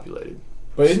overpopulated.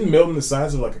 But isn't Milton the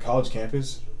size of like a college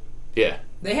campus? Yeah.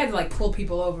 They had to like pull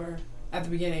people over at the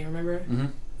beginning, remember? hmm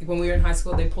Like when we were in high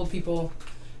school, they pulled people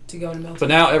to go to Milton. But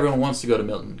now everyone wants to go to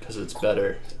Milton because it's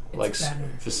better, It's like better.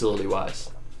 facility-wise.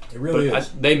 It really But is.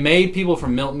 they made people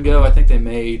from Milton go. I think they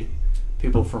made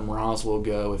people from Roswell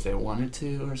go if they wanted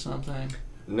to or something.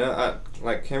 No,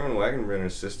 like Cameron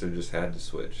Wagonbrenner's sister just had to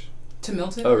switch. To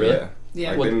Milton? Oh, really? Yeah. Yeah.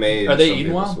 Like What- they made. Are they some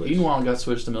people Edenwald? switch. Edenwald got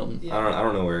switched to Milton. Yeah. I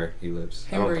don't know where he lives.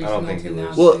 I Henry's don't think he Milton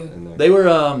lives. now. Well, in there. they were.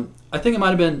 I think it might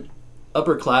have been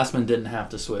upperclassmen didn't have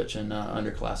to switch, and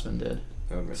underclassmen did.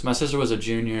 Okay. So my sister was a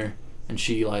junior, and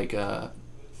she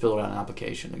filled out an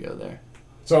application to go there.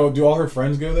 So do all her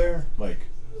friends go there? Like,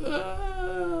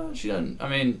 She doesn't. I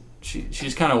mean, she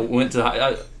just kind of went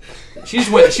to. She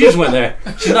just went there.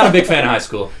 She's not a big fan of high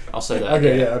school. I'll say that.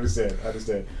 okay, yeah, I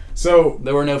understand. So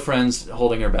There were no friends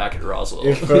holding her back at Roswell.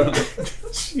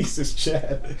 if Jesus,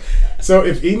 Chad. So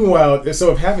if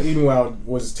half of Edenwald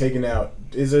was taken out,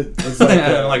 is like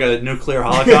like a nuclear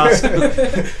holocaust.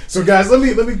 So guys, let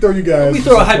me throw you guys. Let me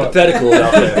throw a hypothetical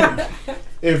out there.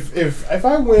 If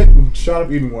I went and shot up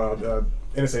Edenwald,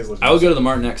 NSA's listening. I would go to the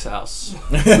Martinek's house.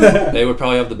 They would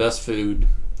probably have the best food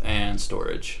and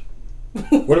storage.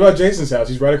 What about Jason's house?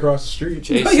 He's right across the street.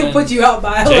 He'll put you out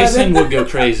by 11. Jason would go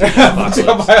crazy. in the Put you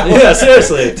out apocalypse. by 11. Yeah,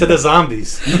 seriously, to the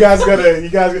zombies. You guys gotta.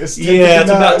 Yeah, it's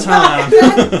about time.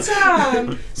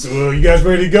 Time. So you guys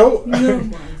ready to go? Oh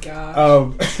my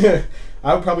gosh.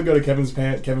 I would probably go to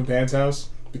Kevin Pan's house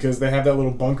because they have that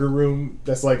little bunker room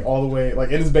that's like all the way, like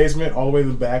in his basement, all the way to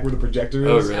the back where the projector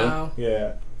Oh, is. really? No.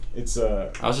 Yeah, it's I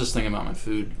was just thinking about my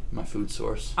food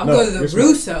source. I'm No, going to the you're smart.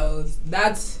 Russo's.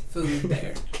 That's food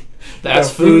there. That's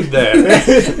Yeah, food there.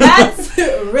 That's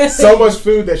really so much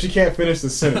food that she can't finish the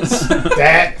sentence.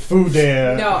 That food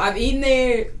there. No, I've eaten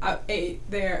there. I ate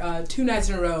there 2 nights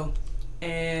in a row,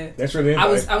 and That's really. I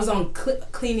was on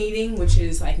clean eating, which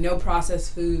is like no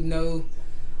processed food, no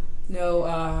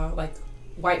like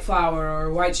white flour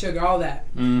or white sugar, all that.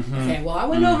 Mm-hmm. Okay, well I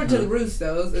went over to the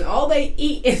Russo's, and all they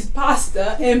eat is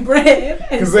pasta and bread.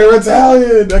 Because they're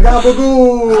Italian. A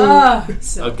gabagoo.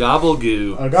 So A gobble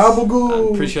goo. A gabagoo.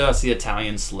 I'm pretty sure that's the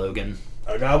Italian slogan.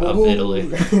 A gabagoo. of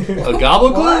Italy. A gobble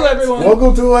goo, What? everyone.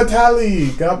 Welcome to Italy.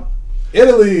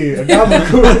 Italy. A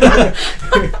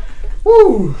gabagoo.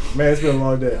 Woo. Man, it's been a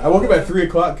long day. I woke up at 3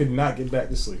 o'clock, could not get back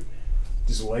to sleep.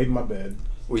 Just laid in my bed.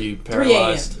 Were you 3 a.m.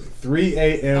 paralyzed? 3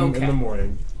 a.m. Okay. in the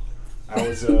morning. I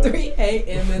was 3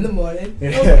 a.m. in the morning. Yeah.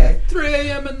 Okay. 3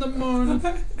 a.m. in the morning.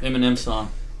 Eminem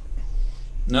song.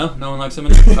 No? No one likes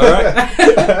Eminem?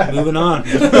 Alright. Moving on.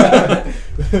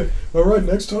 Alright,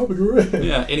 next topic. Alright.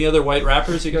 Yeah. Any other white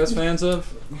rappers you guys fans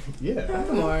of? Yeah.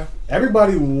 More.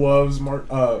 Everybody loves Mark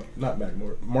Miller. Mac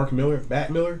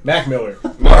Miller.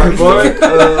 Mark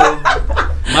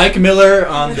Mike Miller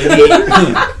on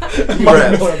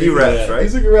the he raps, right?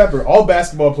 He's a good rapper. All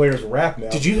basketball players rap now.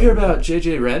 Did you hear about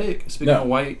JJ Redick? Speaking of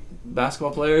white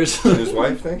basketball players. His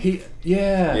wife thing?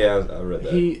 Yeah, I read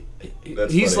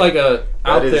that. He's funny. like a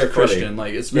out there funny. Christian.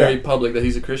 Like it's very public that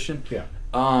he's a Christian. Yeah.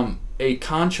 A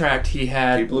contract he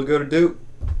had People who go to Duke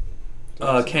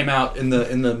came out in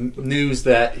the news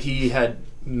that he had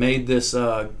made this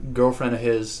girlfriend of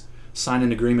his sign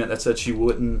an agreement that said she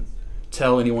wouldn't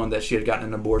tell anyone that she had gotten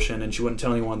an abortion, and she wouldn't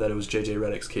tell anyone that it was JJ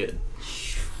Redick's kid.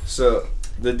 So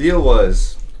the deal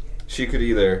was she could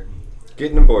either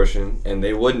get an abortion and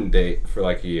they wouldn't date for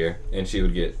like a year and she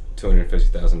would get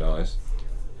 $250,000,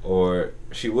 or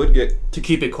she would get To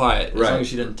keep it quiet, as Right. long as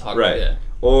she didn't talk Right. about it.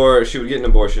 or she would get an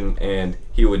abortion and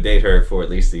he would date her for at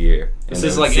least a year. And This they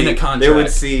is would like in a contract. They would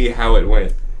see how it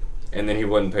went, and then he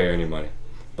wouldn't pay her any money.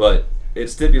 But it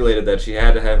stipulated that she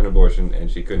had to have an abortion and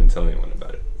she couldn't tell anyone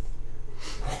about it.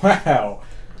 Wow.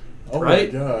 Oh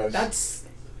Right? my gosh.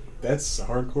 That's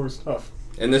hardcore stuff.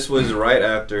 And this was right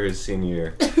after his senior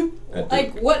year. At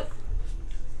like Duke. what?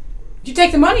 You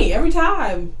take the money every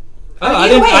time. Oh, Like, I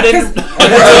either didn't way, realize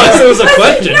 'cause- it was a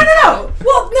question. No.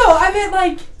 Well, no, I meant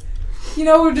like,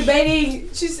 we're debating.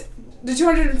 She's the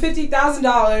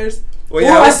 $250,000. Well, Or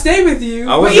yeah, I stay with you. I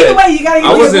But wasn't- either way, you gotta I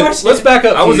get the wasn't- abortion. Let's back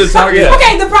up. I wasn't Keys. talking. Yeah.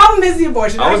 Okay, the problem is the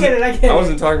abortion. I get it. I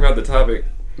wasn't talking about the topic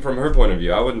from her point of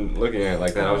view. I wasn't looking at it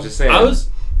like that. I was just saying. I was.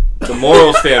 the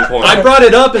moral standpoint. I brought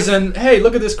it up as in, hey,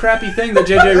 look at this crappy thing that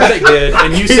JJ Redick did,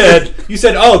 and you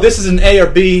said, oh, this is an A or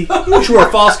B, true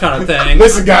or false kind of thing.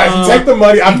 Listen, guys, you take the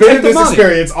money. I've been take in the this money.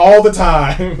 experience all the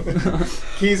time.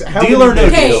 He's Deal or no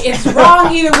Okay, deal. it's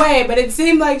wrong either way, but it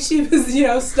seemed like she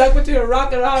was, stuck between a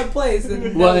rock and a hard place.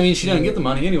 And Well, I mean, she didn't get the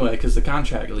money anyway because the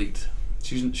contract leaked.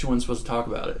 She wasn't supposed to talk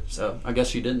about it, so I guess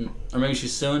she didn't. Or maybe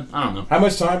she's suing. I don't know. How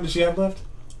much time does she have left?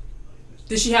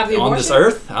 did she have the abortion? On this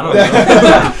earth? I don't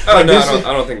know. Oh no, This I is-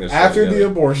 don't think there's After the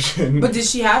together. abortion. But did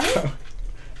she have it?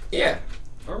 Yeah.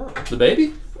 The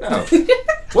baby? No.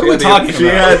 What are we talking She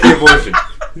about? had the abortion.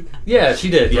 Yeah, she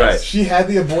did. Yes. She had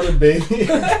the aborted baby.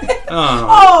 Oh,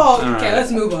 All okay, right.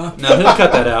 let's move on. No, he'll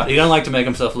cut that out. He don't like to make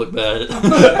himself look bad.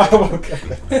 Oh, okay.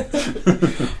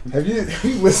 Have you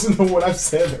listened to what I've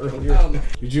said earlier?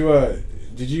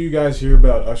 Did you guys hear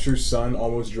about Usher's son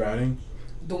almost drowning?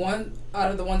 The one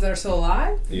out of the ones that are still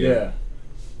alive? Yeah.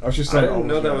 Usher's I son didn't almost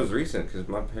know that drowning. was recent because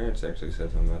my parents actually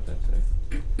said something about that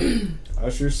today.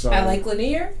 Usher's son. At Lake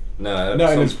Lanier? No, No,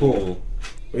 in some his pool.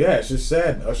 But yeah, it's just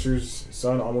sad. Usher's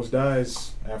son almost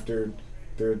dies after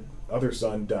their other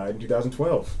son died in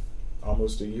 2012.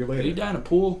 Almost a year Did he later. die in a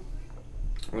pool?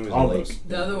 When was Almost. the lake?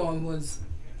 The other one was,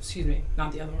 excuse me,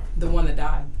 not the other one. The one that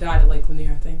died at Lake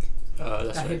Lanier, I think.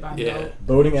 That's Got hit by a yeah. boat.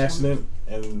 Boating accident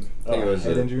and I think it was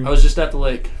head a- injury. I was just at the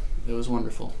lake. It was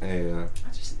wonderful. Hey,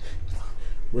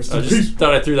 Rest I in just peace.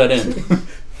 thought I'd throw that in.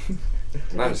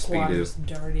 not a Lake speed water's is.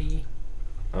 dirty.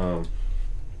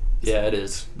 Yeah, it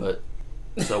is. But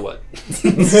so what?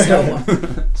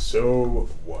 So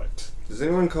what? Does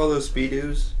anyone call those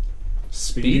speedos?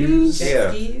 Speedos? Jet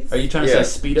Yeah. skis? Are you trying to Yeah,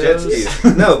 say jet speedos?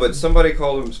 skis. No, but somebody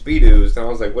called them speedos, and I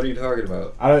was like, "What are you talking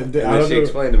about?" I don't And then she know.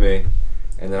 explained to me,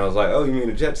 and then I was like, "Oh, you mean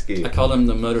a jet ski?" I call them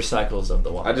the motorcycles of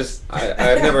the water.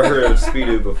 I've never heard of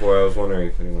speedo before. I was wondering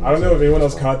if anyone. I don't know if anyone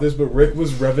else caught this, but Rick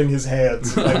was revving his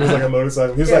hands like it was like a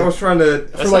motorcycle. He was Yeah, I like was trying to.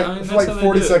 for That's like, how- for like that's how they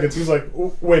 40 do it. seconds. He was like,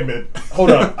 "Oh, "Wait a minute,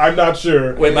 hold on, I'm not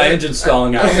sure." Wait, my engine's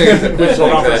stalling out. I think it's Wait,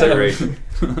 hold on for a exaggeration.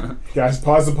 second. Guys,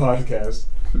 pause the podcast.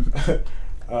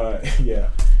 Yeah,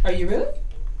 Are you really?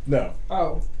 no.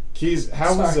 Oh. Keys,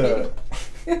 how Sorry.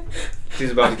 was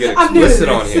She's about to get I'm new to explicit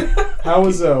on this. here. how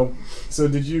was so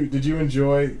did you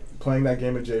enjoy playing that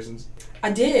game at Jason's?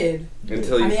 I did.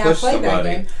 Until you I push played that somebody.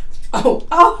 game.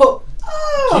 Oh.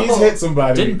 Keys hit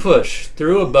somebody. Didn't push.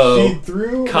 Threw a She bow.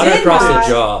 threw. Cut Did it across not. the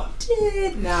jaw.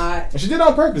 Did not. And she did it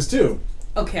on purpose too.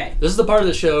 Okay. This is the part of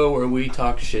the show where we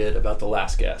talk shit about the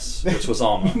last guest, which was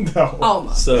Alma. No.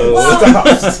 Almost. So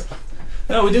Stop.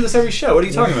 no, we do this every show. What are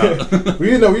you talking about?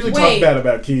 We usually talk Wait. bad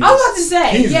about Keys. I was about to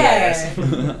say, Keys' yeah. ass.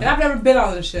 And I've never been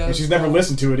on the show. And she's never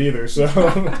listened to it either, so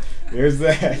there's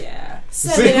that. Yeah. See?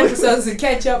 7 episodes to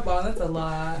catch up on. That's a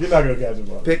lot. You're not gonna catch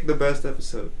him up. Pick the best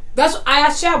episode. That's I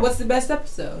asked Chad, what's the best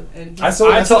episode? And I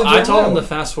told him to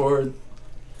fast forward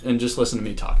and just listen to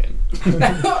me talking.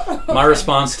 Oh My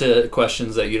response to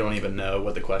questions that you don't even know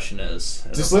what the question is.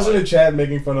 Just listen to Chad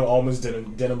making fun of Alma's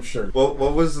denim shirt. What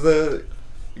was the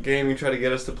game you tried to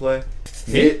get us to play?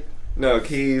 Hit. No,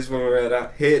 Keys when we were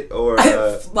at hit or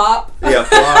flop. Yeah,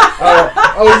 flop.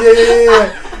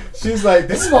 Yeah. She's like,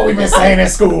 this is what we've been saying at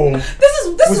school.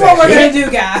 This is what we're gonna do,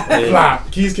 guys.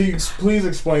 Flop. Keys, can you please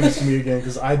explain this to me again?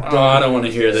 Because I don't want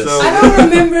to hear this. So, I don't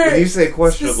remember. When you say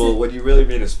questionable, what you really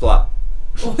mean is flop.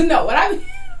 Well, no, what I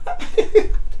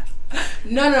mean.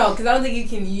 No, because I don't think you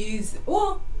can use.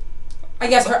 Well, I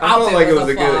guess her outfit felt like was it was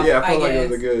a a good. flop, Yeah, I felt like it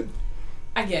was a good.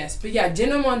 I guess, but yeah,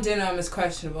 denim on denim is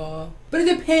questionable. But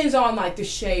it depends on like the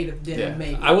shade of denim,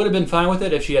 maybe. I would have been fine with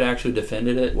it if she had actually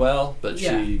defended it well, but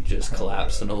Yeah. she just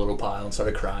collapsed in a little pile and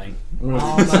started crying.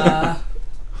 Alma.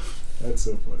 That's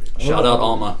so funny. Shout out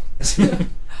Alma.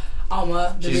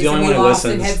 Alma, the She's reason the only we one who lost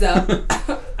in listens. Heads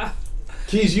Up.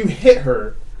 Keys, you hit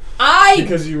her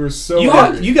because you were so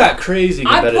angry. You got crazy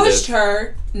I competitive. pushed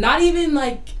her, not even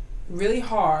like really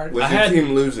hard. Was your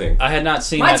team losing? I had not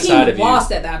seen My that side team of you.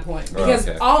 lost at that point because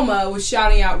Alma was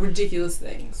shouting out ridiculous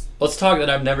things. Let's talk that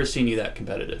I've never seen you that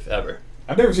competitive, ever.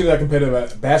 I've never seen that competitive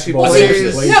at basketball. No,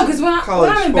 because when I'm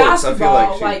college in sports, I feel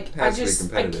basketball, like she has to be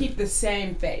I competitive. keep the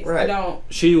same face. Right. I don't.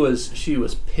 She was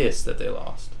pissed that they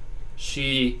lost.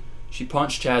 She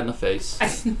punched Chad in the face.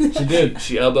 She did.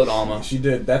 She elbowed Alma. She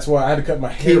did. That's why I had to cut my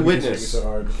hair. Key because witness. she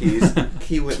hit me so hard.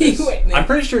 Key witness. Key witness. I'm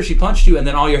pretty sure she punched you and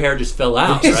then all your hair just fell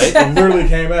out, right? It literally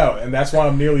came out, and that's why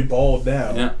I'm nearly bald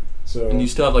down. Yeah. So And you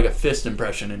still have like a fist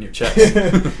impression in your chest.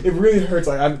 it really hurts.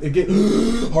 Like it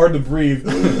gets hard to breathe.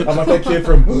 I'm like that kid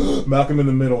from Malcolm in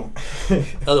the Middle.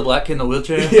 Oh, the black kid in the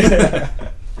wheelchair? Yeah.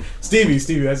 Stevie,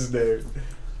 that's his name.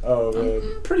 Oh man.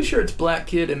 I'm pretty sure it's black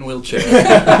kid in wheelchair.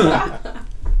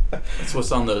 That's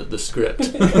what's on the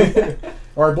script.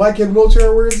 All right, black kid in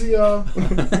wheelchair. Where is he?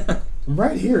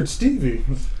 Right here. It's Stevie.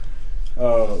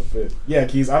 But yeah,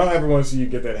 Keys. I don't ever want to see you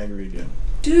get that angry again.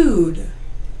 Dude,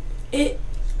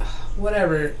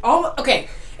 whatever. Okay,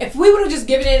 if we would have just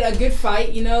given it a good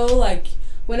fight, like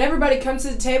when everybody comes to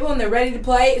the table and they're ready to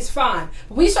play, it's fine.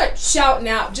 But when you start shouting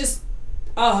out, just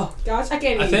oh gosh, I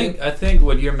can't even. I think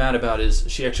what you're mad about is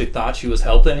she actually thought she was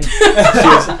helping.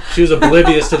 she was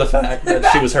oblivious to the fact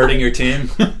that she was hurting your team.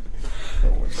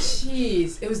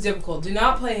 Jeez, it was difficult. Do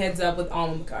not play Heads Up with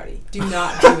Alma McCarty. Do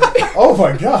not do it. Oh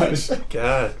my gosh.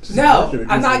 God. No,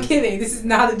 I'm not kidding. This is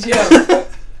not a joke.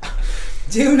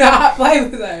 Do not play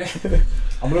with her.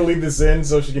 I'm going to leave this in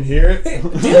so she can hear it. Do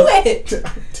it.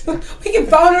 We can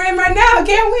phone her in right now,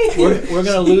 can't we? We're going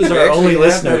to lose our only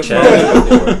listener,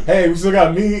 Chad. Hey, we still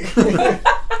got me.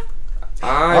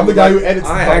 I'm the guy who edits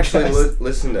the podcast. I actually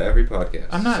listen to every podcast.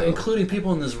 I'm not including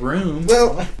people in this room.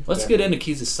 Well, let's get into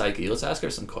Keys' psyche. Let's ask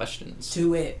her some questions.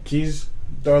 Do it. Keys,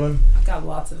 darling. I've got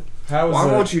lots of. Why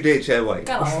won't you date Chad White?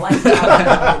 Got a life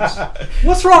out.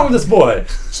 What's wrong with this boy?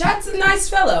 Chad's a nice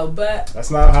fellow, but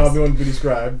that's not how I want to be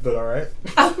described. But all right.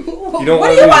 What do you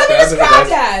want to be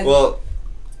described as? Well,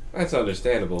 that's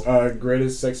understandable.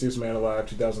 Greatest, sexiest man alive,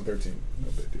 2013. No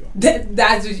big deal.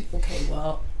 That's okay.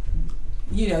 Well,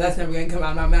 that's never gonna come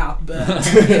out of my mouth. But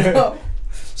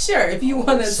sure, if you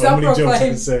want to so many jokes you self-proclaim.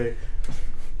 can say.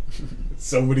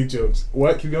 So many jokes.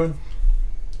 What? Keep going.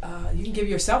 You can give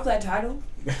yourself that title.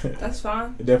 That's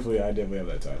fine. I definitely have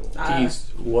that title.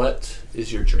 Keys, what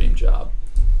is your dream job?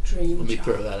 Dream Let me job.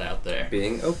 throw that out there.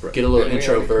 Being Oprah. Get a little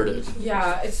introverted.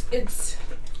 Yeah, it's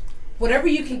whatever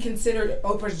you can consider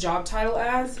Oprah's job title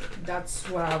as. That's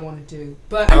what I want to do.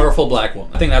 But Powerful black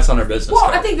woman. I think that's on her business well,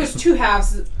 card. I think there's two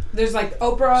halves. There's like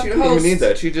Oprah. She doesn't even need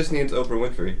that. She just needs Oprah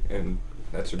Winfrey, and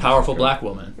that's her Powerful business black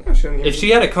woman. card. No, If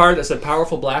she had a card that said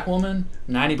powerful black woman,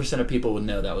 90% of people would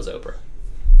know that was Oprah.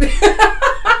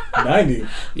 90.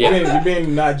 Yeah. You're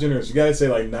being not generous. You gotta say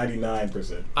like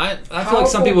 99%. I feel like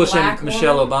some people would say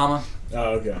Michelle Obama.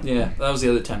 Oh, okay. Yeah, that was the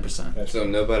other 10%. So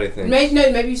nobody thinks.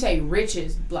 Maybe you say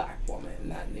richest black woman.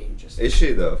 That name just. Is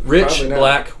she though? Rich Probably not.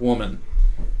 black woman.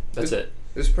 That's it.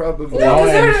 It's probably. No,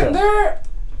 and because there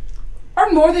are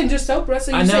more than just Oprah.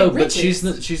 So you I say know, but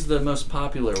richest. she's the most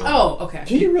popular one. Oh, okay.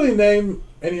 Can you really name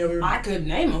any other? I could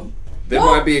name them. There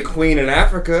might be a queen in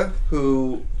Africa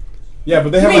who. Yeah,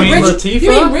 but they have You mean like Latifah? You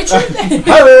mean Richard?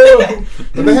 Hello!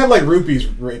 But they have like rupees.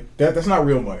 Right? That's not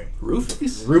real money.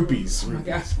 Roofies? Rupees. Oh my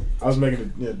gosh. I was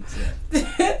making it.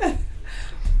 Yeah.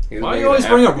 Why do you always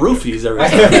bring up roofies every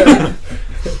time?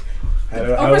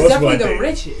 Oprah's definitely the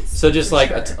richest. So just like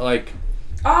sure.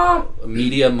 a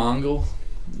media Mongol?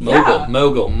 Yeah.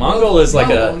 Mongol is like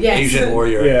Mogul, a yes. Asian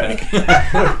warrior. Yeah. I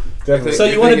think. Definitely. So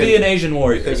you want to be an Asian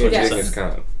warrior? Is what Yes. you're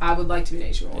saying. I would like to be an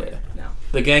Asian warrior. No.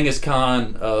 the Genghis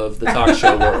Khan of the talk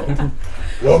show world.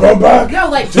 Welcome back. No,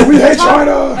 like Do we hate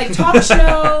China? Like talk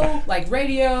show, like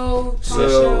radio, talk show.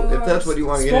 So if that's what you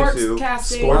want to get into,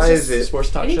 sportscasting, Sports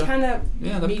talk any show. kind of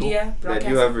That'd be media that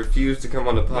you have refused to come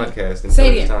on the podcast until Say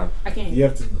it this again. time. I can't. You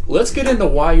have to. Let's get into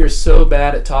why you're so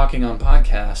bad at talking on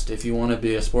podcast if you want to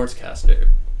be a sportscaster.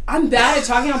 I'm bad at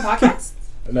talking on podcasts.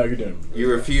 No, you're doing.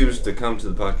 You refused to come to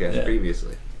the podcast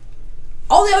previously.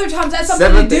 All the other times, that's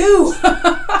something to do.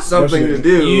 Something to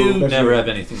do. You That's never right. have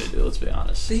anything to do. Let's be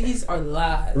honest. These are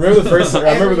lies. Remember the first?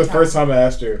 I remember the Every first time I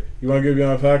asked her, "You want to be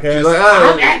on a podcast?" She's like,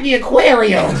 oh, at the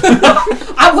aquarium.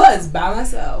 I was by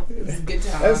myself. It was a good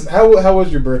time. How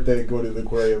was your birthday? Go to the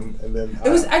aquarium and then. It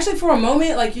was actually for a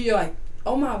moment like you're like,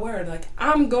 oh my word, like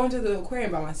I'm going to the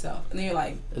aquarium by myself, and then you're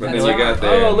like, And But then then you're you like, got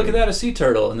there. oh, look at that, a sea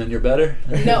turtle, and then you're better.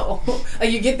 no,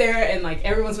 like you get there and like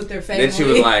everyone's with their family. then she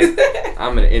was like,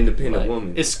 I'm an independent Like,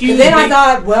 woman. Excuse And then me. I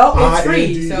thought, well, it's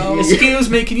free, IND. so Excuse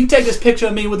me, can you take this picture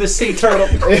of me with this sea turtle?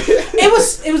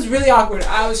 it was really awkward.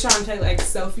 I was trying to take like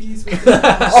selfies with the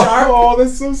shark. Oh,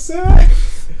 that's so sad.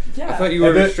 Yeah, I thought you were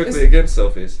And then- strictly against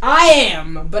selfies. I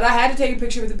am, but I had to take a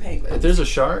picture with the penguin. If there's a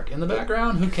shark in the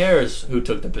background, who cares who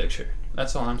took the picture?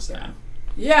 That's all I'm saying.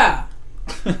 Yeah,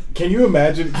 Can you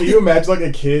imagine? Can you imagine like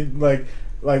a kid like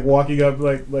walking up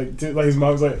like his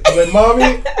mom's like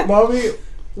mommy,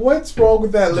 what's wrong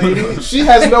with that lady? She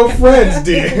has no friends,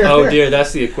 dear. Oh dear,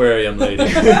 that's the aquarium lady.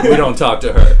 We don't talk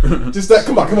to her. Just that.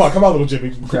 Come on, little Jimmy.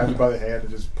 Grabs her by the hand and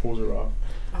just pulls her off.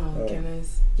 oh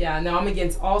goodness. Yeah, no, I'm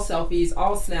against all selfies,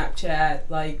 all Snapchat.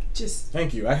 Like, just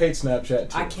Thank you. I hate Snapchat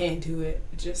too. I can't do it.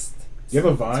 Just You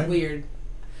have a Vine? It's weird.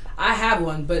 I have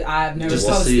one, but I've never Just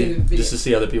to posted see, a video. just to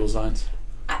see other people's vines.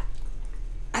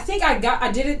 I think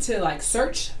I did it to like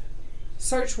search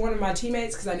one of my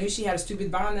teammates because I knew she had a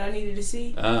stupid Vine that I needed to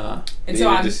see, and so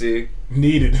Needed to see.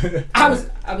 Needed. I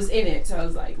was in it, so I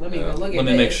was like, let me go look at Let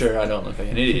me this. make sure I don't look like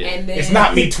an idiot. And then, It's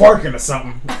not me twerking or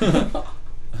something.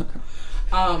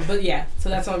 but yeah, so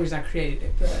that's the only reason I created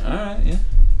it. But All right, yeah.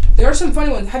 there are some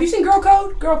funny ones. Have you seen Girl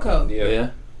Code? Girl Code.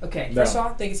 Yeah. Okay. No. First of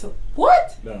all, I think it's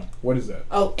what? No. What is that?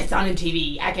 Oh, it's on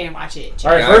MTV. I can't watch it.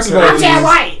 All right. First of all, I'm Chad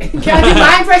White. Can I do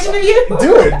my impression of you?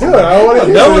 do it. I want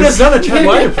to. No one has done a Chad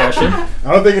White impression.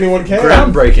 I don't think anyone can.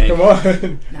 Groundbreaking. Come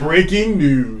on. Breaking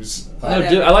news. No,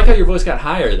 dude, I like how your voice got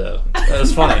higher though. That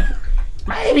was funny.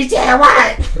 My name is Chad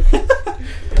White.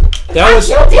 That was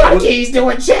Shanteona Keys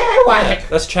doing Chad White.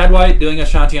 that's Chad White doing a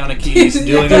Shanteona Keys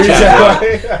doing a Chad Chad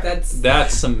White. White.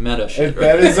 That's Some meta shit. If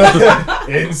Right that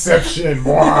is Inception.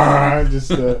 Just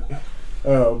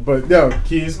but no,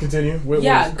 Keys, continue. What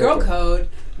yeah, was Girl Code.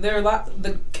 There are a lot.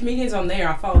 The comedians on there,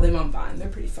 I follow them on Vine. They're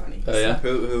pretty funny. Oh yeah.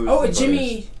 Who's Oh, the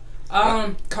Jimmy,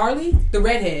 Carly, the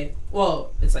redhead.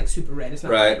 Well, it's like super red. It's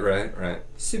not funniest? Right.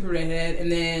 super redhead, and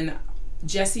then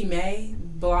Jessie May,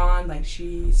 blonde, like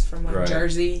she's from like Right.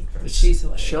 Jersey. Is She's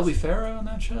hilarious. Shelby Farrow on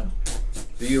that show?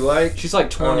 Do you like? She's like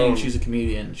 20 and she's a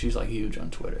comedian. She's like huge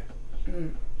on Twitter.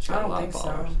 She's I got a don't lot think of so.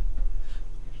 followers.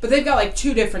 But they've got like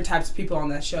two different types of people on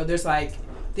that show. There's like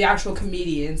the actual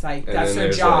comedians, like And that's then their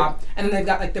there's, job, and then they've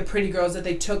got like the pretty girls that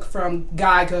they took from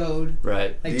Guy Code,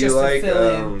 Right. like Do just you like to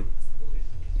fill in.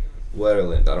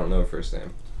 Wetterland? I don't know her first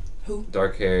name. Who?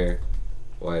 Dark hair,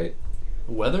 white.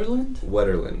 Weatherland?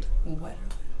 Wetterland. What?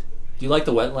 Do you like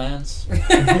the wetlands?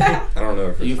 I don't know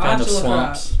her Are first you a name. I'll fan have of to look her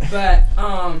up. swamps? But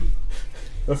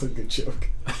That's a good joke.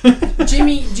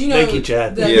 Jimmy, do you know Thank you,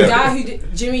 Chad. the Yeah. guy who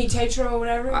did Jimmy Tatro or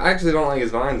whatever? I actually don't like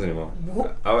his vines anymore.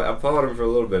 I followed him for a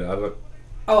little bit.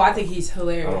 I think he's I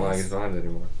hilarious. don't like his vines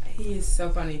anymore. He is so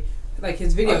funny. Like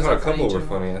his I videos thought are a couple funny. were in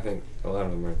funny. general. I think a lot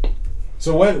of them are.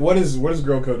 So what is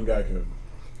Girl Code and Guy Code?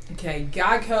 Okay,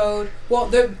 Guy Code. Well,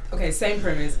 they're okay. Same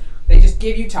premise. They just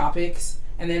give you topics,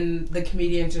 and then the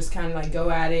comedians just kind of like go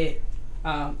at it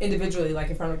individually, like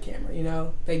in front of a camera. You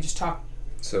know, they just talk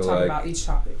So like, about each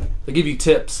topic. They give you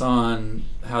tips on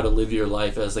how to live your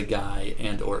life as a guy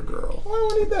and or girl. Why do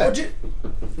I need Or that?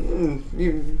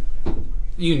 you,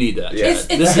 You need that. Yeah. Chad.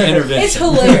 This is an intervention. It's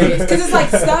hilarious because it's like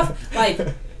stuff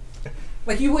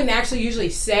like you wouldn't actually usually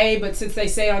say, but since they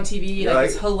say it on TV, like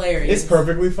it's hilarious. It's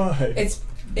perfectly fine.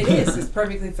 It is. It's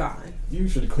perfectly fine. You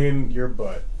should clean your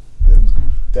butt. Then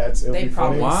it'll They be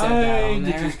probably funny. said that Why on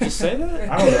did there. you just say that?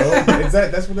 I don't know.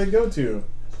 That's what they go to.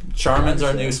 Charmin's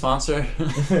our new sponsor.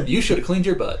 You should have cleaned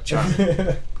your butt,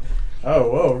 Charmin. Oh,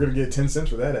 whoa, we're going to get 10 cents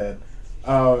for that ad.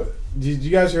 Did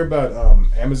you guys hear about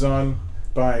Amazon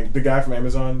buying, the guy from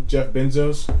Amazon, Jeff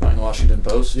Bezos? Buying the Washington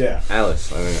Post. Yeah.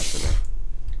 Alice, I think that's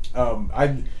the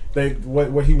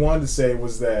name. What he wanted to say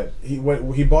was that he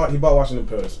bought Washington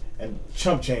Post and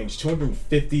chump change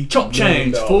 $250 Chump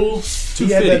million. change, fool. He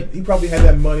 $250. probably had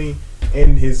that money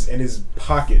in his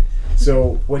pocket.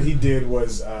 So what he did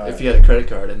was If you had a credit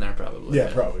card in there, probably.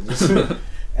 yeah, probably.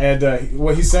 And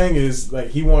what he's saying is like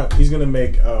he's gonna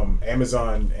make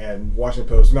Amazon and Washington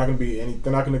Post. They're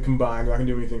not gonna combine. They're not gonna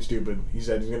do anything stupid. He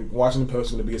said Washington Post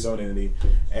is gonna be its own entity,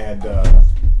 and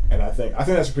I think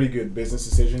that's a pretty good business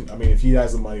decision. I mean, if he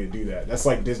has the money to do that, that's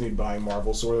like Disney buying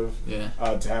Marvel, sort of. Yeah.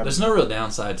 To have. There's no real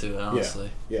downside to it, honestly.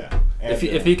 Yeah. And,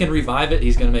 If he can revive it,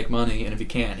 he's gonna make money, and if he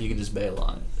can't, he can just bail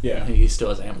on it. Yeah. He still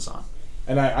has Amazon.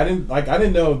 And I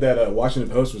didn't know that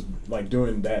Washington Post was like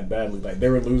doing that badly. Like they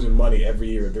were losing money every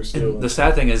year. They're still. And the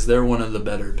sad thing is, they're one of the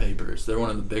better papers. They're one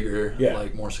of the bigger,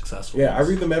 like more successful. Yeah, ones. I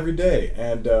read them every day,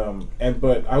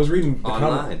 but I was reading the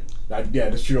Online. Yeah,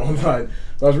 that's true online.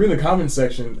 But I was reading the comments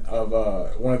section of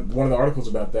one of the articles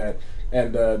about that,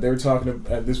 and they were talking.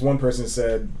 This one person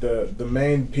said the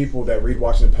main people that read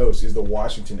Washington Post is the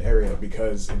Washington area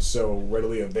because it's so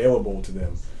readily available to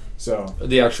them. So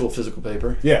The actual physical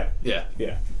paper. yeah.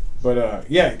 Yeah. But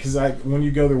because when you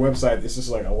go to their website, it's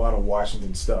just like a lot of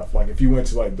Washington stuff. Like if you went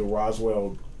to like the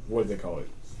Roswell, what do they call it?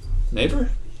 Neighbor?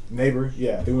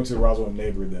 Yeah, they went to the Roswell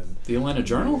Neighbor then. The Atlanta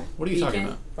Journal? What are you talking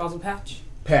Beacon, about? Roswell Patch.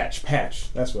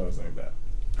 Patch. That's what I was thinking about.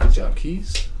 Good job,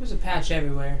 Keys. There's a patch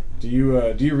everywhere. Do you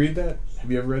read that?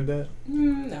 Have you ever read that?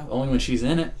 No. Only when she's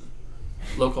in it.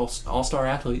 Local all-star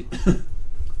athlete.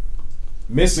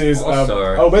 Mrs.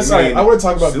 All-star. That's right. I want to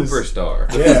talk about Superstar.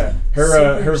 this. Yeah, her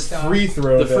Superstar. free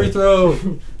throw. The free throw.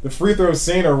 The free throw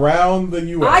scene around the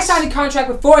U.S. I signed a contract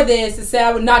before this that said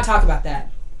I would not talk about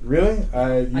that. Really?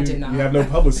 I did not. You have no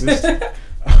publicist.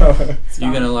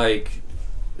 You gonna like?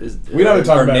 We don't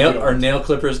talk about it. Are nail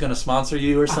clippers gonna sponsor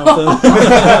you or something?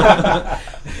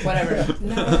 Whatever.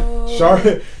 No.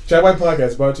 Chad White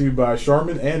Podcast brought to you by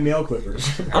Charmin and Nail Clippers.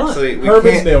 Actually,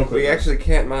 Herman's Nail Clippers. we actually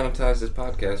can't monetize this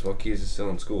podcast while Keys is still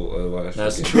in school. Otherwise,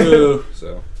 That's we get true. paid.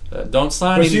 So Don't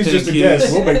sign But anything. she's just a Keys.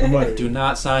 guest. We'll make the money. Do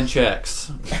not sign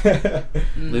checks.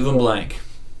 Leave them blank.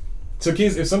 So,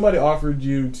 Keys, if somebody offered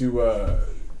you to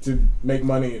make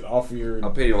money off of your...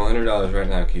 I'll pay you $100 right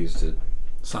now, Keys, to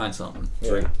Sign something.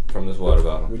 drink from this water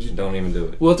bottle. Would you- Don't even do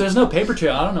it. Well, if there's no paper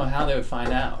trail, I don't know how they would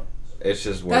find out. It's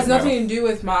just word That's of mouth. nothing to do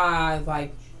with my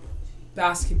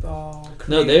basketball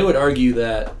career. No, they would argue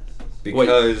that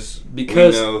Because we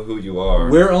because know who you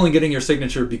are. we're only getting your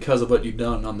signature because of what you've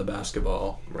done on the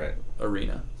basketball Right.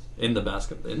 arena, on the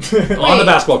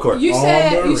basketball court. You On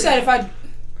said the if I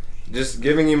Just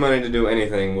giving you money to do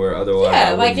anything where otherwise.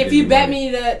 I like wouldn't if give you bet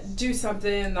money. me to do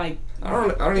something like I don't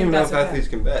think even know that's if okay. athletes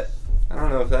can bet. I don't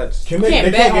know if that's. Can you they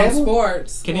can't bet on gamble?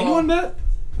 sports. Can Well, anyone bet?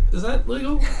 Is that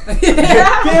legal?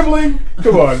 Gambling?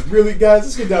 Come on, really, guys?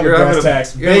 Let's get down to brass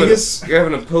tacks. Vegas? You're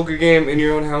having a poker game in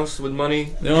your own house with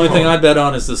money. The only thing I bet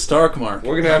on is the Stark market.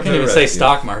 We're gonna I have can't to even arrest say you.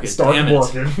 stock market. Stark Damn it.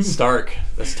 market. Stark.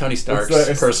 That's Tony Stark's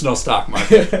it's- personal stock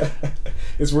market.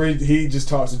 It's where he just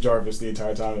talks to Jarvis the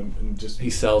entire time and just He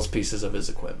sells pieces of his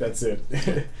equipment. that's it.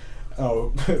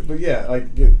 But yeah, like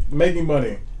making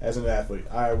money as an athlete,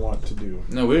 I want to do.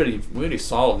 No, we already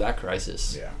solved that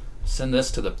crisis. Yeah. Send this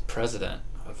to the president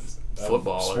of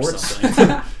football or sports.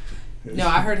 something. No,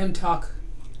 I heard him talk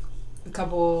a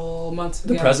couple months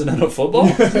ago. The president of football?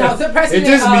 No, the president.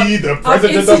 It's just me, the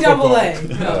president of football.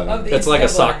 NCAA. No, of the It's like a NCAA.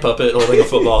 sock puppet holding a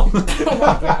football. Oh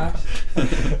my gosh.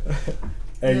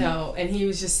 And No, and he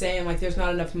was just saying like there's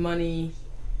not enough money,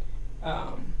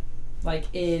 like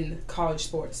in college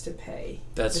sports to pay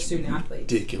That's the student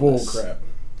athletes. bull ridiculous. crap.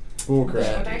 Bull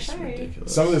crap. That is What I say.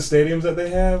 ridiculous. Some of the stadiums that they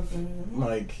have, Mhm.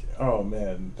 like, oh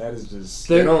man, that is just.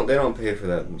 They don't pay for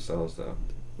that themselves though.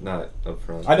 Not up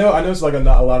front. I know. It's like a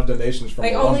lot of donations from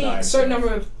Like alumni. only a and certain stuff.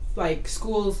 number of like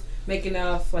schools make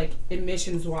enough like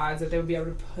admissions wise that they would be able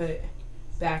to put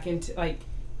back into like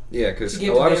Yeah, because to a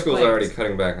give to lot of their schools are already players.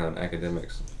 cutting back on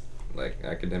academics, like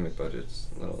academic budgets,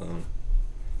 let alone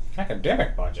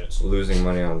Academic budgets. losing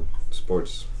money on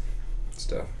sports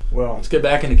stuff. Well, Let's get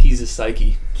back into Keys'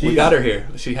 psyche. We Keys- got her here.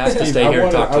 She has to stay I here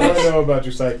and wanna- talk to I want to us. know about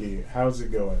your psyche. How's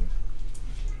it going?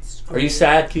 Are you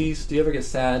sad, Keys? Do you ever get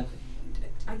sad?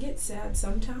 I get sad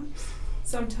sometimes.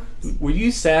 Sometimes. Were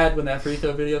you sad when that free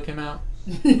throw video came out?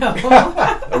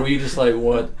 No. Or were you just like,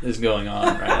 what is going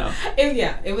on right now?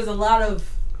 It was a lot of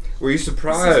Were you This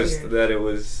surprised is weird. that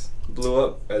it blew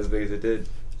up as big as it did?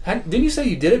 Didn't you say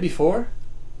you did it before?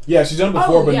 Yeah, she's done it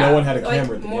before, but no one had a like,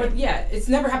 camera. At the more, game. yeah, it's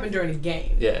never happened during a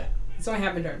game. Yeah, It's only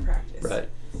happened during practice. right.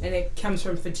 And it comes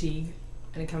from fatigue,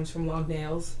 and it comes from long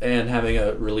nails. And having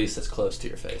a release that's close to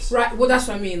your face. Right. Well, that's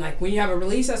what I mean. Like when you have a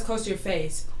release that's close to your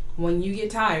face, when you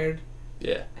get tired,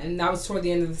 Yeah. and that was toward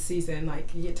the end of the season. Like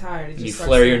you get tired, it just You starts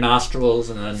flare to- your nostrils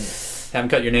and then haven't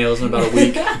cut your nails in about a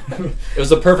week. It was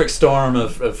the perfect storm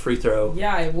of free throw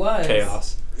Yeah, it was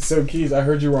chaos. So, Keys, I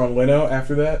heard you were on Leno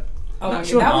after that. Oh Not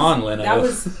sure on Leno. That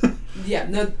was, yeah,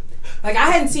 no, like I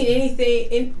hadn't seen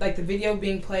anything in like the video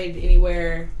being played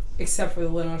anywhere except for the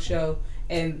Leno show,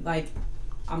 and like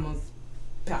I almost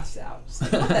passed out. Just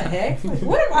like, what the heck? Like,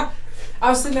 what am I? I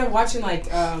was sitting there watching like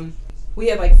we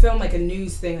had like filmed like a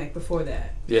news thing like before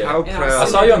that. Yeah. How And proud I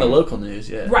saw you on the local news.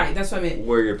 Yeah. Right, that's what I meant.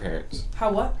 were your parents?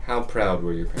 How what? How proud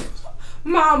were your parents?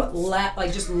 Mom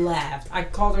just laughed. I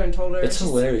called her and told her. It's She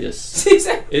hilarious.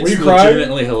 said, It's you crying?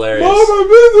 legitimately hilarious.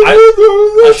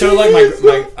 I I showed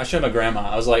like I showed my grandma.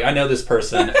 I was like, I know this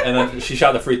person, and then she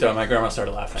shot the free throw, and my grandma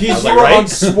started laughing. I He's was like, on right?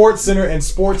 Sports Center and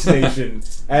Sports Nation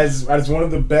as one of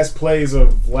the best plays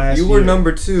of last year. You were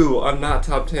number 2 on not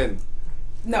top 10.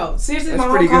 no, seriously, That's my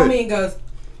mom pretty called good. me and goes,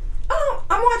 "Oh,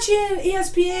 I'm watching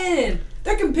ESPN.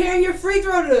 They're comparing your free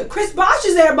throw to Chris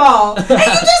Bosh's air ball, and you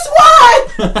just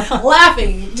won!"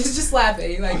 Laughing, just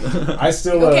laughing. Like, I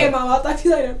still okay, Mom, I'll talk to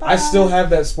you later. Bye. I still have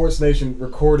that Sports Nation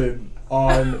recorded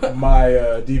on my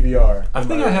DVR. I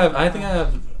think I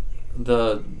have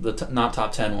the not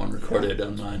top 10 one recorded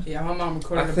on mine. Yeah, my mom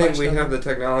recorded. I a think bunch we of have them. the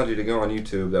technology to go on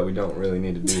YouTube that we don't really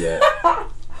need to do that.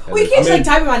 We can just like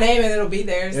type in my name and it'll be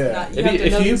there. It's Yeah. not, you have to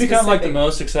know If you the become like the specific-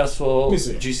 most successful Let me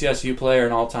see. GCSU player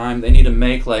in all time, they need to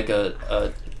make like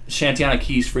a Shanteona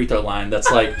Keys free throw line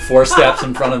that's like 4 steps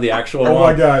in front of the actual Oh my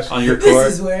one gosh. on your court.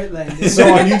 This is where it landed.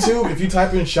 So on YouTube, if you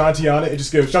type in Shanteona, it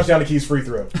just goes Shanteona Keys free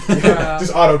throw.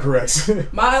 Just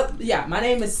autocorrects. my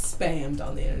name is spammed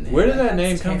on the internet. Where did Like, that name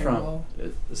that's come terrible.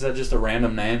 from? Is that just a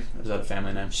random name? Is that a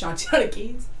family name? Shanteona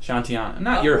Keys. Shanteona.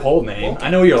 Not your whole name. I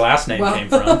know where your last name came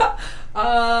from.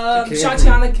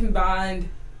 Shanteona combined.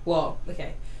 Well,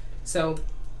 okay. So,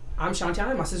 I'm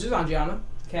Shanteona. My sister's Andriana.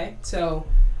 Okay. So,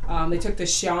 they took the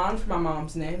Sean from my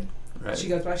mom's name. Right. She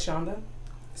goes by Shonda.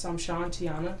 So I'm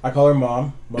Shanteona. I call her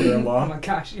mom, Oh mother-in-law. my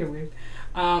gosh, you're weird.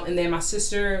 And then my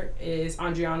sister is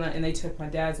Andriana, and they took my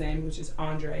dad's name, which is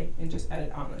Andre, and just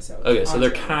added Anna. So Okay, so they're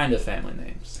Andrea. kind of family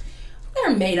names.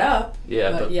 They're made up.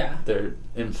 Yeah, but yeah, they're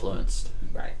influenced.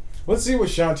 right. Let's see what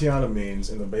Shanteona means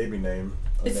in the baby name.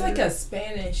 It's like a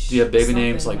Spanish. Do you have baby something,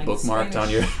 names like bookmarked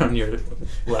Spanish on your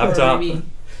laptop? baby.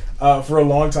 For a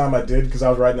long time I did because I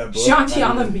was writing that book.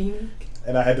 Shanteona meaning.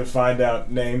 And I had to find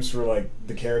out names for like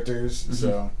the characters. Mm-hmm.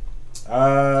 So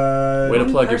Way to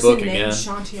plug your person book named again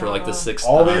Shanteona. for like the 6th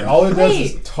all time. it does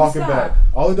Wait, is talk what's about that?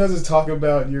 all it does is talk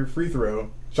about your free throw.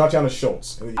 Shanteona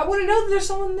Schultz. I wouldn't know that there's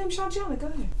someone named Shanteona. Go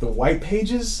ahead. The white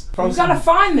pages You from gotta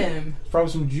find them.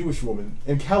 some Jewish woman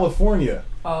in California.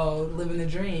 Oh, living the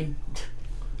dream.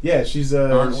 Yeah, she's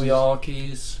Aren't we she's- all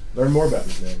Keys? Learn more about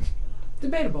this name.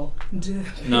 Debatable.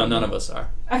 No, none of us are.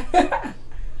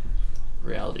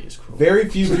 Reality is cruel. Very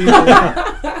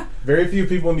few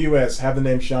people in the U.S. have the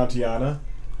name Shanteona.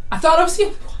 I thought I was the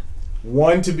only one.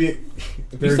 One to be.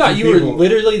 very You thought few you were people-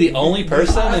 literally the only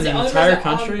person I was in the only entire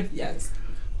person on- country? Yes.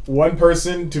 One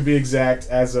person to be exact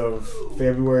as of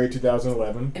February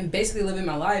 2011. And basically living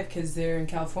my life because they're in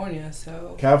California,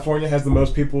 so. California has the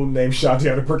most people named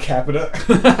Shanteona per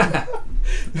capita.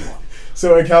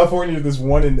 So in California, there's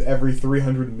one in every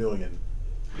 300 million.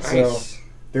 Nice. So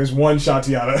there's one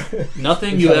Shanteona.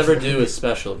 Nothing you ever do is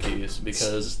special, Keys,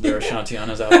 because there are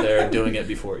Shanteonas out there doing it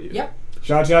before you. Yep.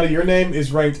 Shanteona, your name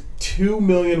is ranked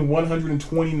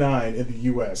 2,129 in the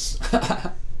U.S.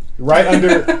 right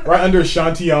under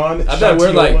Shanteon. I bet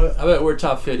Shanteola. we're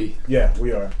top 50. Yeah,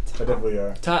 we are. I definitely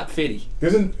are. Top 50. All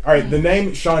right, the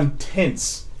name Sean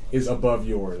Tense is above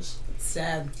yours.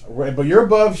 Sad. Right, but you're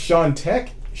above Sean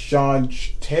Tech, Sean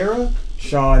Terra,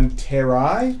 Sean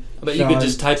Terai. I bet you could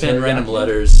just type in random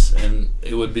letters and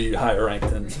it would be higher ranked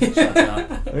than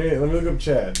Shanteona. Let me look up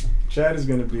Chad. Chad is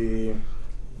going to be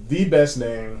the best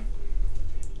name.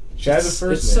 Chad's the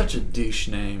first It's name. such a douche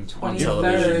name on 23rd.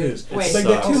 television. It is. Wait, It's like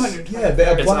sucks. that 200. Yeah, they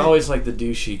It's apply. always like the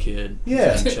douchey kid.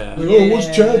 Yeah. named Chad. Like, oh,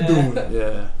 what's Chad doing?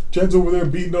 Yeah. Chad's over there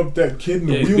beating up that kid in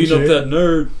the Yeah, he's beating wheelchair. up that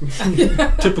nerd.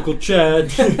 Typical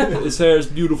Chad. His hair is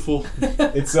beautiful.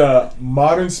 It's a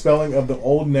modern spelling of the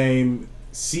old name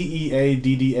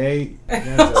Ceadda.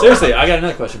 Yeah, Seriously, I got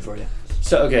another question for you.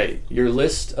 So, okay, your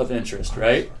list of interest,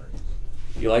 right?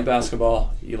 You like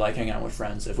basketball. You like hanging out with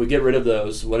friends. If we get rid of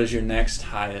those, what is your next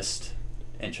highest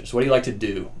interest? What do you like to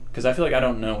do? Because I feel like I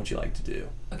don't know what you like to do.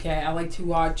 Okay, I like to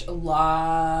watch a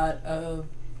lot of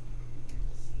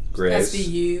Grace.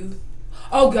 SVU.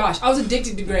 Oh gosh, I was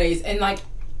addicted to Grey's, and like,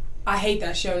 I hate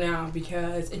that show now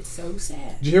because it's so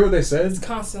sad. Did you hear what they said? It's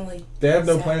constantly. They have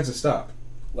no sad. plans to stop.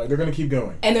 Like, they're going to keep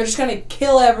going. And they're just gonna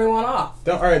kill everyone off.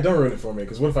 All right, don't ruin it for me,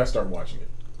 because what if I start watching it?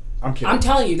 I'm kidding. I'm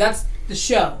telling you, that's the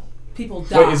show. people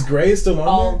die. Wait, is Grace still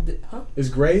on there? Huh? Is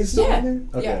Grace still Yeah. on there?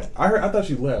 Okay. Yeah. I thought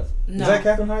she left. No. Is that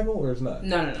Katherine Heigl or is not?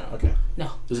 No. Okay. No.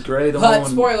 Is Gray the But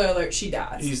one? spoiler alert, she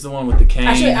dies. He's the one with the cane.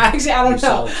 Actually, I don't know.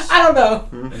 Yourselves. I don't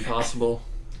know. Impossible.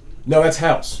 No, that's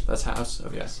House. That's House.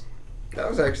 Okay. That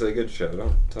was actually a good show.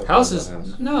 Don't talk House about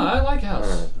is House. no. I like House.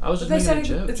 Alright. I was But just they making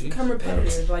said a joke. it's Jeez. become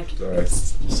repetitive. Like, Sorry.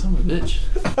 it's, Son of a bitch.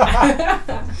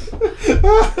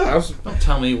 House. Don't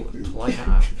tell me to like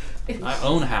House. I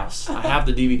own a house. I have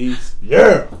the DVDs.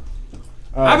 Yeah.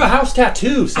 I have a house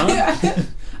tattoo, son.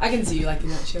 I can see you liking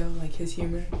that show, like his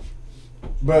humor.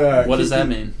 But What does that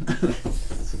mean?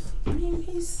 I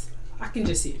mean, I can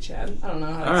just see it, Chad. I don't know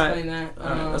how to Alright. explain that.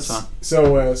 Alright, that's fine.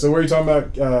 So what are you talking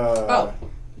about?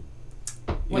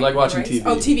 You like watching Grace? TV?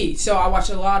 Oh, TV. So I watch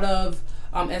a lot of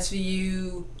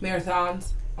SVU marathons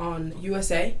on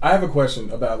USA. I have a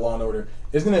question about Law and Order.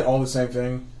 Isn't it all the same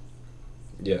thing?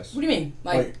 Yes. What do you mean?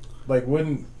 Like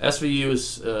wouldn't SVU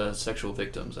is sexual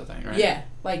victims, I think, right? Yeah,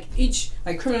 like each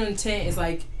criminal intent is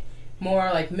like more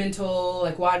like mental.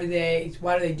 Like why do they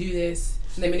do this?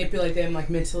 And they manipulate them like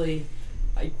mentally,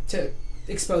 like to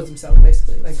expose themselves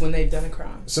basically, like when they've done a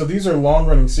crime. so these are long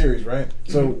running series, right?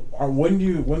 Mm-hmm. So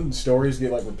wouldn't stories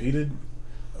get like repeated?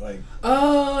 Like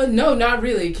No, not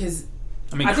really, because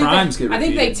I mean, crimes get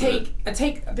repeated. I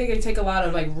think they take a lot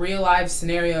of like real life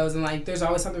scenarios and like there's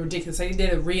always something ridiculous. Like they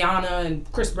did a Rihanna and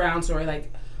Chris Brown story.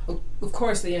 Like, of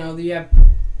course, you have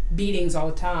beatings all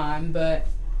the time, but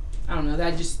I don't know.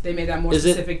 They made that more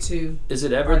specific to. Is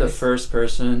it ever artists. the first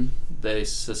person they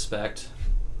suspect?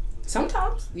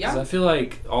 Sometimes, yeah. 'Cause I feel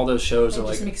like all those shows They are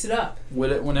just like, mix it up.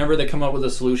 whenever they come up with a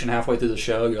solution halfway through the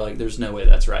show, you're like, "There's no way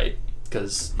that's right."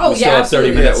 Because Oh, we still yeah, have 30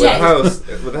 absolutely. minutes. Yeah,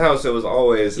 left. with House, it was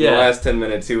always in Yeah. the last 10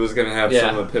 minutes he was gonna have Yeah.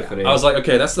 some epiphany. I was like,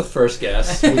 okay, that's the first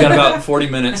guess. We got about 40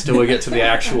 minutes till we get to the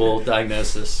actual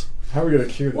diagnosis. how are we gonna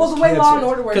cure this? Well, the way cancer? Law and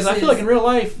Order works Because I is feel like in real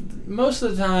life, most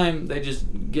of the time they just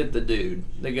get the dude.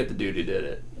 They get the dude who did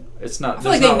it. It's not. I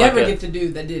feel like they there's not never like a- get the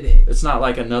dude that did it. It's not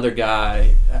like another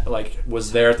guy like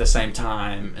was there at the same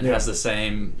time and Yeah. has the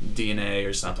same DNA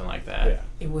or something like that.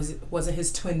 Yeah. Wasn't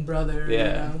his twin brother.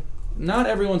 Yeah. Not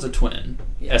everyone's a twin.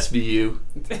 Yeah. SVU.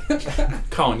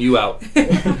 Calling you out.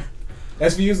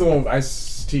 SVU's the one with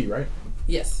Ice-T, right?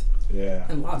 Yes, Yeah.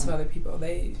 and lots of other people.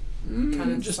 They.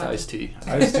 Kind of just like- Ice-T.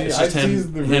 Ice-T, It's just Ice-T's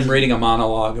him, the him reason- reading a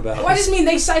monologue about. Well, I just mean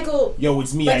they cycle. Yo,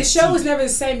 it's me. Like the Ice-T. show is never the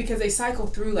same because they cycle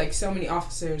through like so many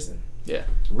officers. And,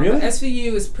 Really?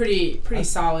 SVU is pretty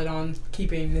solid on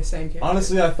keeping the same character.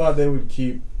 Honestly, I thought they would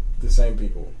keep the same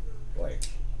people. Like,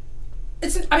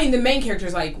 the main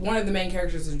characters, like one of the main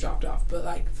characters is dropped off, but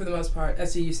like for the most part,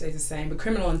 SVU stays the same. But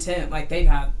Criminal Intent, like they've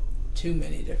had too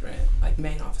many different like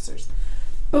main officers.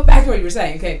 But back to what you were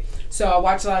saying. Okay, so I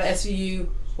watched a lot of SVU,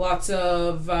 lots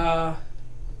of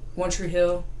One Tree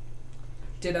Hill.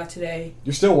 Did that today.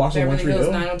 you're still watching One Beverly Tree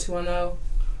Hills Hill? 90210.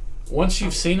 Once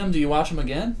you've seen them, do you watch them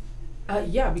again?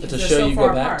 Yeah, because It's a they're show so you far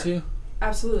go back apart. to?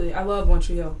 Absolutely, I love One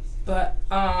Tree Hill. But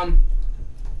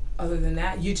other than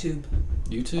that, YouTube.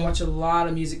 I YouTube? watch a lot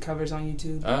of music covers on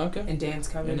YouTube Oh, okay. and dance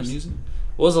Into covers. music.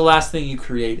 What was the last thing you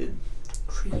created?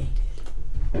 Created.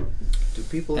 Do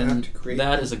people have And to create?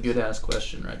 that is a good ass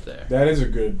question right there. That is a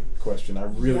good question. I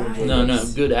really Right. enjoyed No, that. no,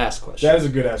 good ass question. That is a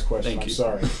good ass question. Thank I'm you.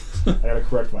 sorry. I gotta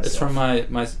correct myself. It's from my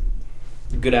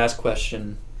good ass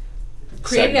question.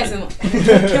 Created as segment. in,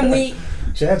 can we,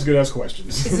 Chad's good ass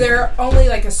questions. is there only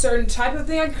like a certain type of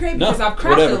thing I can create? No, Because I've crafted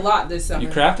whatever. a lot this summer. You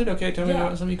crafted? Okay, tell me Yeah.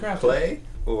 about something you crafted. Clay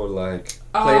or like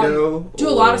Play-Doh? Do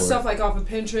a lot of or, stuff like off of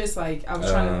Pinterest. Like I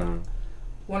was trying to, um,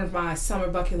 one of my summer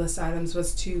bucket list items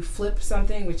was to flip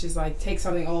something, which is like take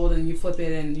something old and you flip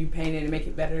it and you paint it and make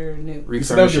it better and new.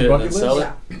 So that was Refurbish your it and bucket then sell list?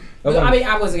 it. Yeah. That's I like- mean,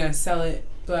 I wasn't going to sell it,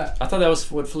 but I thought that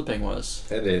was what flipping was.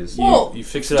 It is. You, Well, you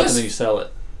fix it up and just- then you sell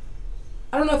it.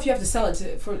 I don't know if you have to sell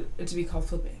it for it to be called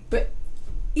flipping. But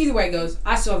either way it goes,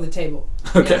 I still have the table.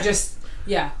 Okay.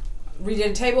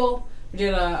 Redid a table. We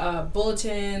did a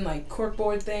bulletin, like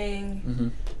corkboard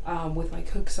thing Mm-hmm. with like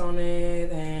hooks on it.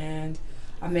 And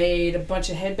I made a bunch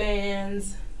of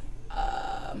headbands.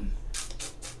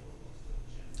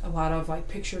 A lot of like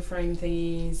picture frame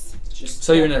thingies. Just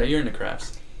So you're into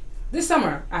crafts. this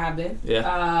summer I have been.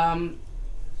 Yeah.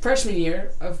 Freshman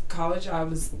year of college, I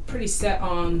was pretty set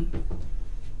on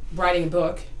writing a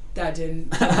book. That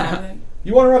didn't happen.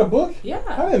 You want to write a book? Yeah.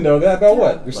 I didn't know that. About Yeah.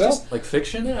 what? Yourself? Like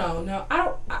fiction? No.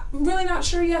 I'm really not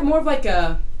sure yet. More of like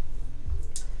a,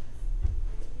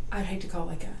 I'd hate to call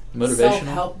it like a Motivational?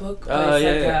 self-help book. But Oh, it's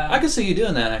yeah, like yeah. I can see you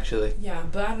doing that, actually. yeah,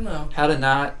 but I don't know. How to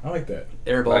not I like that.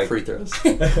 airball Like- free throws.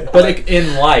 But like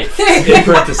in life, in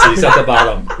parentheses at the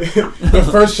bottom. The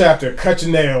first chapter, cut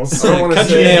your nails. I don't wanna Cut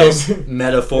your say- nails Say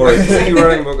metaphorically. you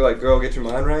writing a book like "Girl, Get Your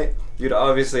Mind Right." you'd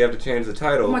obviously have to change the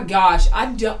title. Oh my gosh, I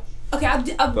don't. Okay, I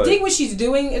dig what she's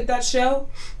doing at that show,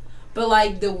 but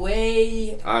like the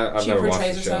way I've she never watched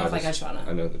portrays the show. herself, like I try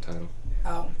I know the title.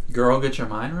 Oh. Girl, get your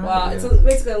mind right. Well, Yeah. it's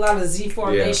basically a lot of Z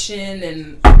formation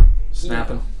and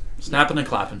Snapping and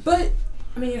clapping. But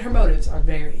I mean, her motives are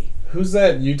very. Who's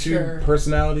that YouTube Sure.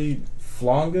 personality?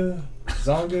 Flonga?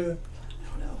 Zonga?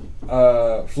 I don't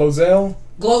know. Flozel?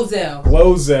 Glozell.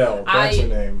 Glozell. That's her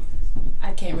name.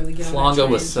 I can't really get on that Flonga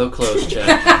train. was so close,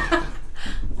 Chad.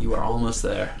 You are almost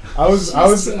there. I was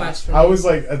too much for I me. was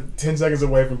like 10 seconds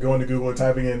away from going to Google and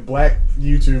typing in black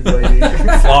YouTube lady.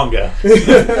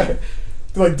 Flonga.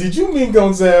 Like, did you mean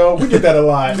Gonzale? We get that a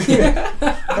lot.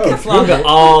 Flonga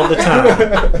all the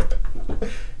time.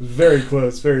 Very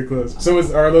close, very close. So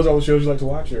are those all the shows you like to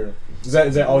watch, or is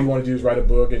that all you want to do is write a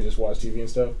book and just watch TV and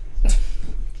stuff?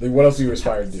 Like, what else do you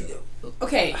aspire to do?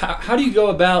 Okay. How do you go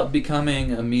about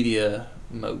becoming a media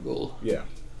mogul? Yeah.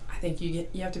 I think you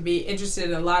have to be interested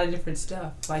in a lot of different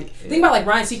stuff. Like think about like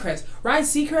Ryan Seacrest. Ryan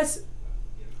Seacrest.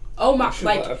 Oh my!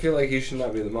 I feel like he should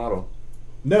not be the model.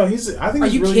 No, I think Are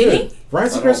he's you really kidding? good. Ryan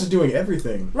Seacrest is doing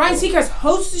everything. Ryan Seacrest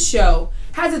hosts a show,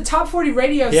 has a top 40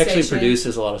 radio He station. actually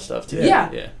produces a lot of stuff too.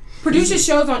 Yeah. Produces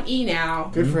shows on E! Now.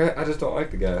 Good for him. I just don't like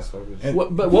the guy. So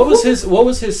But what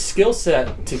was his skill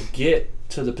set to get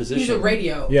to the position? He's a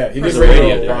radio. Yeah, he was was a a radio.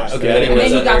 radio guy. guy. Okay, I And didn't then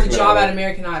realize he that. got the American job Idol. at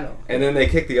American Idol. And then they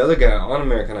kicked the other guy on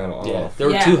American Idol Yeah, off there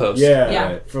were Yeah. two hosts. Yeah,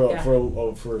 Yeah. right.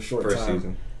 For a short for a time.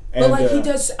 season. And, But like he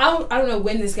does, I don't know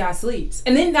when this guy sleeps.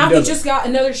 And then now he doesn't. just got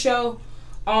another show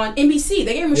on NBC.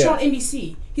 They gave him a show Yeah. on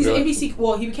NBC. He's Really? an NBC.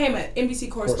 Well, he became an NBC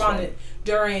correspondent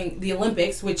during the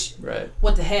Olympics. Which Right.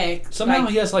 what the heck? Somehow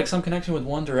Like, he has like some connection with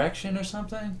One Direction or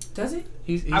something. does it?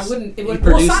 He's I wouldn't. It he would.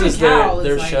 Well, Simon produces Cowell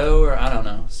their is like, show, or I don't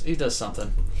know. He does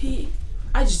something.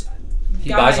 I just. He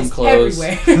guys buys them clothes.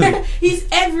 everywhere. He's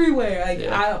everywhere. Like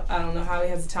Yeah. I don't know how he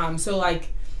has the time. So like,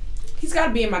 he's got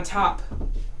to be in my top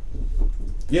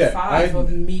Yeah, 5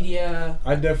 of media.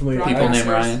 I definitely People named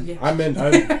broadcasters. Ryan.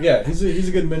 Yeah. yeah, he's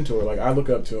a good mentor. Like I look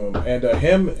up to him, and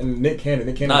him and Nick Cannon.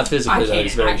 Nick Cannon. Not physically, though. I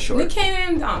He's very can't. short. Nick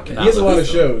Cannon. I don't He care. he has a lot of Not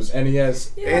shows, and he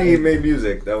has. Yeah. And he made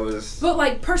music. That was. But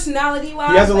like personality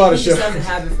wise, He has a lot of he just shows. doesn't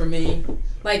have it for me.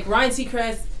 Like Ryan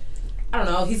Seacrest, I don't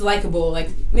know, he's likable.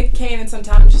 Like Nick Cannon,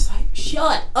 sometimes just like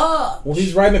shut up. Well,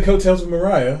 he's riding the coattails of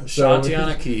Mariah. So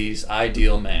Shanteona Keys,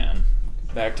 ideal man.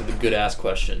 Back to the good ass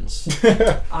questions.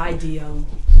 Ideal.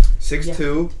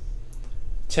 6'2".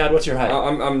 Chad, what's your height?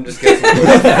 I'm just guessing.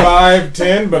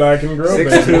 5'10", but I can grow.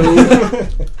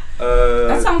 6'2".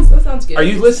 That sounds good. Are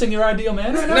you listing your ideal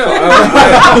man right now? No,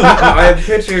 I am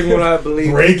picturing what I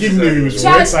believe. Breaking news.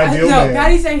 Chad, Rick's ideal no, man.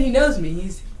 Patty's saying he knows me.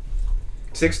 He's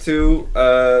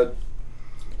 6'2".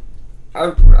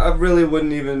 I really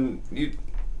wouldn't even.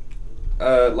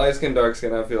 Light skin, dark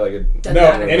skin. I feel like it. doesn't No,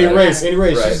 matter. any race.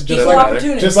 Right. Just Equal like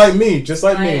opportunity. just like me. Just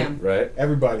like I me. am. Right.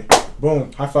 Everybody.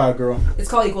 Boom. High five, girl. It's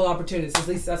called equal opportunities. At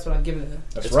least that's what I've given it.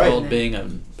 That's It's right. called being a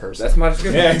person. That's my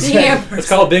description. Yeah, exactly. It's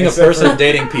called being a Except person for-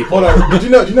 dating people. Hold on. Did you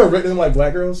know Rick doesn't like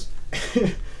black girls?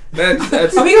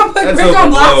 That's. Are we gonna put that's Rick on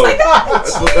blast overblown. like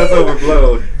that? That's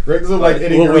overblown. Rick doesn't like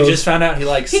any Well, girls. we just found out he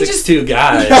likes He just- 6'2"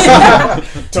 guys.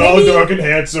 Tall, Maybe- dark, and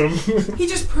handsome. He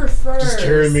just prefers. Just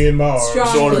carry me in my arms. Strong-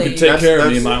 So I can take care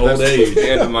of me in my old that's age. the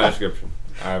end of my description.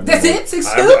 That's it?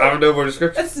 6'2"? I have no more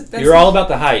description. That's You're all about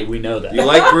the height. We know that.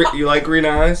 You like green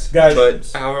eyes, Guys- but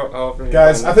how often? you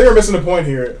Guys, find I think we're missing a point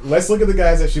here. Let's look at the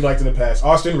guys that she liked in the past.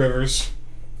 Austin Rivers.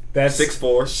 That's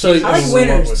 6'4". So, I like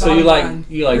winners. so you like Bottom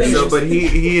you like line. So, but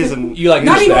he is an you like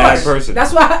Not douchebag. anymore. bad person.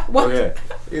 That's why. What? Okay,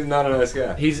 he's not a nice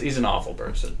guy. He's an awful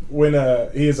person. when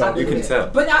he is I on. You can believe it. tell.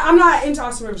 But I'm not into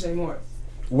Austin Rivers anymore.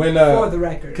 When For the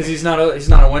record. Because he's not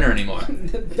a winner anymore.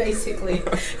 Basically.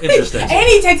 Interesting. And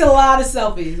he takes a lot of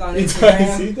selfies on He does,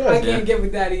 Instagram. he does. I can't Yeah. get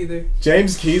with that either.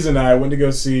 James Keys and I went to go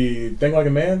see Think Like a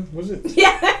Man, was it?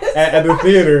 Yes. At the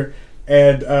theater,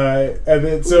 and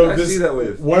then so Who did I this see that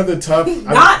with? one of the tough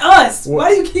Not us. What- Why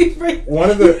do you keep bringing? one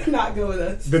of the Not go with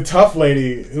us. the tough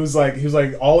lady who's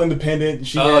like all independent.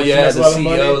 She Oh, has, she yeah, has a the lot of CEO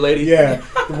money. lady. Yeah,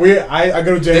 I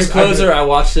go to James. Disclosure: I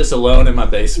watched this alone in my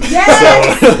basement.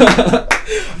 Yes! So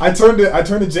I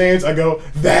turn to James. I go,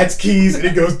 "That's Keys," and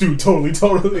he goes, "Dude, totally."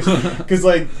 Because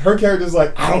like her character's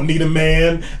like, "I don't need a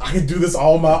man. I can do this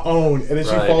all on my own." And then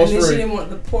she Right. falls And then for she it. didn't want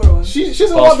the poor one. She doesn't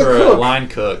falls want the for a cook. line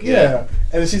cook. Yeah.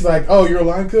 And then she's like, "Oh, you're a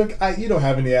line cook? You don't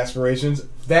have any aspirations."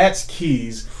 That's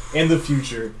Keys in the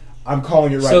future. I'm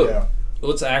calling it right So- now.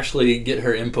 Let's actually get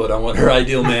her input on what her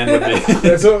ideal man would be.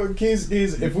 Yeah, so Keys,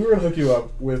 if we were to hook you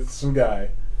up with some guy,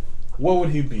 what would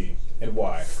he be and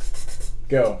why?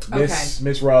 Go,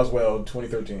 Miss Roswell,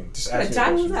 2013. Just ask What me a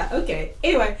time was question. that? Okay.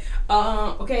 Anyway,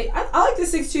 okay. I like the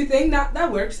 6'2" thing.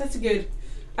 That works. That's a good.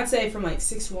 I'd say from like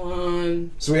 6'1".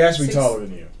 So he has to be taller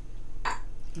than you.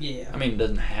 Yeah. I mean, it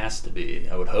doesn't has to be.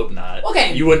 I would hope not.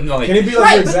 Okay. You wouldn't like. Can he be like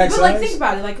Right, your but exact size? like think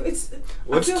about it. Like it's.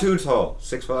 What's I feel- too tall?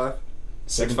 6'5"?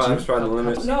 6'5" is probably the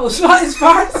limit. No, as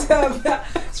far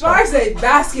as a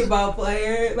basketball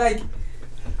player, like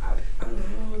I don't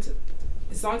know.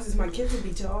 As long as my kids would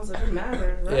be tall, so it doesn't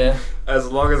matter, right? Yeah. As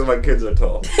long as my kids are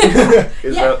tall. Yeah.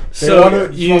 They So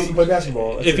want to you, play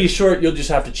basketball. That's if it. he's short, you'll just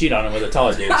have to cheat on him with a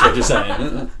taller dude. So just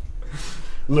saying.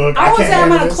 Look, I I would can't say I'm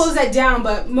handle gonna this. close that down,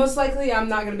 but most likely I'm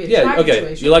not gonna be a Yeah. track Okay.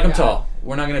 situation. You like him Yeah. tall.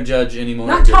 We're not gonna judge anymore.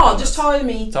 Not of your tall, comments. just taller than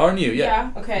me. Taller than you.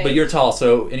 Yeah. Yeah. Okay. But you're tall,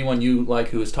 so anyone you like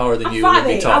who is taller than I'm you would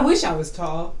be 5'8". tall. I wish I was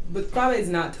tall, but 5'8" is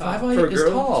not tall. 5'8" For a is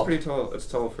girl, tall. it's pretty tall. It's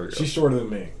tall for a girl. She's shorter than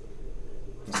me.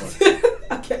 It's like,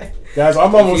 Okay. guys,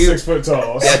 I'm almost You- 6 foot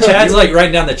tall. Yeah, Chad's like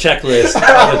writing down the checklist,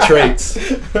 all the traits.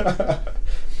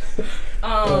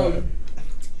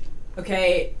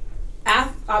 Okay.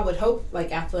 I would hope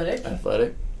like athletic.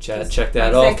 Athletic. Chad, check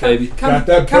that Like I off, said, baby. Got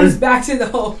that, comes baby. back to the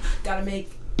whole gotta make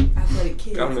athletic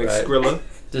kids. Gotta make Right. Skrilla.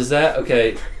 Does that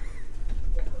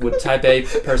would type A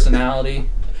personality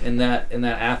in that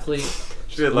athlete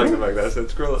She didn't like the fact that I said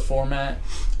Skrilla. format?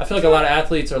 I feel like a lot of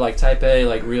athletes are like type A,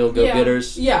 like real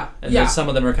go-getters. Yeah. And Yeah. then some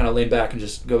of them are kind of laid back and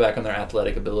just go back on their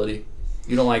athletic ability.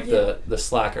 You don't like the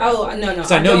slacker. Oh no.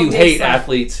 Because I know don't you dig hate slack.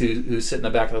 athletes who sit in the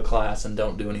back of the class and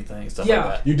don't do anything, stuff Yeah.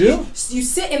 like that. You do? You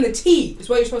sit in the T. Is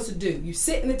what you're supposed to do. You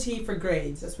sit in the T for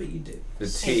grades. That's what you do. The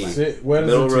T. Sit, where does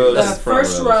Middle the row. The That's front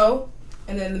first rows. row,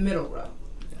 and then the middle row.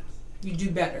 You do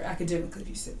better academically if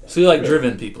you sit there. So you like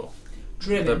driven people.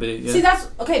 Driven. That'd be- yeah. See, that's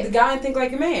okay. The guy Think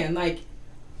Like a Man. Like,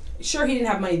 sure, he didn't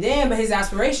have money then, but his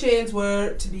aspirations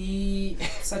were to be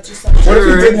such and such. What if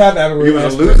he didn't have that? He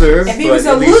was a loser. If he but was a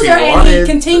at least loser and he wanted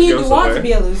continued go to want to somewhere.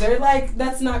 be a loser, like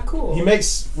that's not cool. He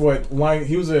makes what? Line?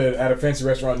 He was at a fancy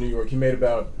restaurant in New York. He made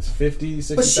about 50,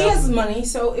 60. but she has money,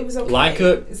 so it was okay. Line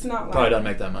cook It's not like Probably doesn't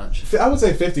make that much. I would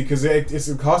say 50 because it's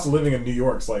the cost of living in New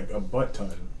York's like a butt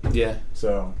ton. Yeah.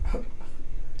 So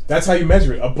that's how you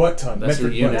measure it. A butt ton. That's the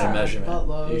metric unit butt of ton. measurement.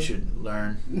 Buttload. You should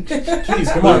learn.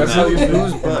 Jeez, come on. That's how you do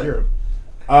Who's it butt? in Europe.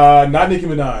 Not Nicki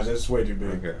Minaj. That's way too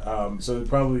big. Okay. So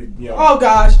probably Oh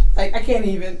gosh, like I can't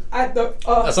even. That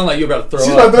sounds like you were about to throw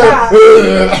She's up. not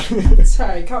there.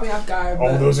 Sorry, caught me off guard. All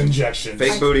but- those injections.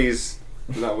 Fake booties.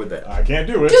 Not with that. I can't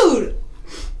do it. dude.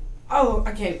 Oh,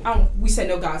 I can't. We said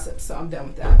no gossip, so I'm done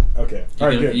with that. Okay. All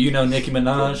right. Good. You know Nicki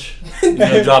Minaj. You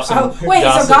know, drop some Oh, wait,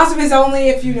 gossip. so gossip is only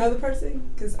if you know the person?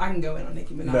 Because I can go in on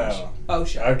Nicki Minaj. No. Oh,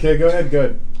 sure. Okay. Go ahead.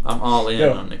 Good. I'm all in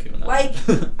Yo. on Nicki Minaj. Like,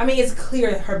 I mean, it's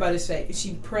clear that her butt is fake.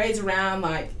 She parades around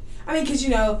like, I mean, because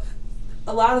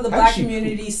a lot of the How'd black she-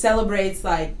 community celebrates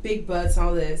like big butts and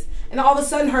all this, and all of a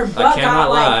sudden her I butt cannot got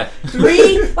like lie.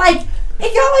 3, like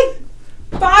it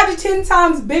got like 5 to 10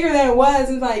 times bigger than it was,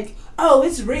 and like, oh,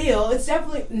 it's real. It's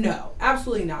definitely no,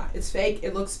 absolutely not. It's fake.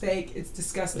 It looks fake. It's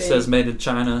disgusting. It says made in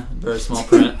China, very small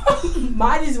print.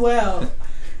 Might as well.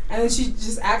 And then she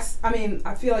just acts. I mean,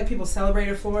 I feel like people celebrate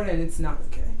her for it, and it's not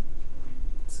okay.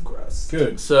 It's gross.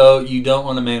 Good. So you don't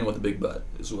want a man with a big butt,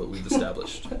 is what we've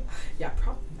established. Yeah,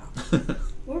 probably not.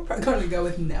 We're probably going to go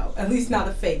with no. At least not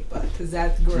a fake butt, because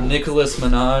that's gross. Nicholas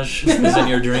Minaj is in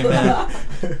your dream man.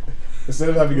 Instead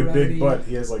of having a big Righty. butt,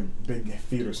 he has like big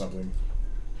feet or something.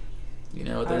 You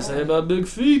know what they say about big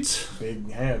feet?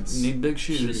 Big hands. You need big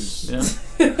shoes. Shoes.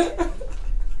 Yeah,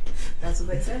 That's what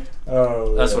they say.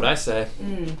 Oh. that's yeah. what I say.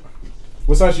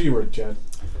 What size shoe you wear, Chad?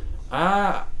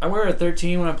 I wear a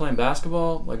 13 when I'm playing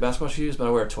basketball, like basketball shoes, but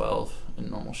I wear a 12 in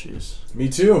normal shoes. Me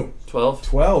too. 12.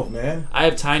 12, man. I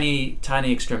have tiny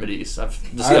extremities. I've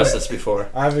discussed this before.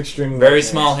 I have extremely Very large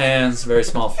small hands, very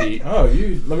small feet, Oh,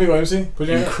 let me see. Put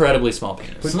your hand. incredibly small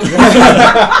penis.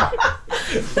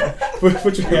 Put your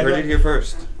put your You hand. heard it here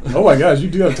first. Oh my gosh, you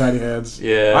do have tiny hands.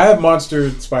 Yeah. I have monster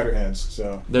spider hands,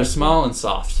 so They're small and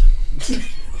soft.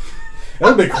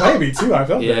 they're a bit clammy too. I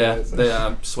felt Yeah, that.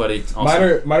 they're sweaty.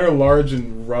 Also, Mine are large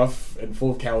and rough and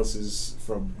full of calluses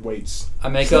from weights. I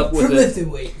make up with From it.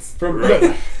 lifting weights.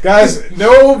 Guys,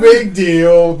 no big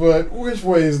deal, but which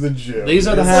way is the joke? These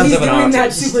are the So hands he's of an doing that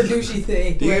artist. super douchey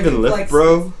thing. Do you where even he lift, flexes.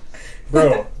 bro?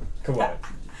 Bro, come on.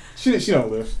 She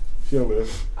don't lift. She don't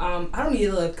lift. I don't need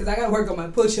to lift because I got to work on my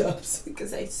push-ups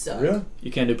because they suck. Really?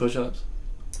 You can't do push-ups?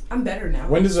 I'm better now.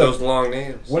 When does Those long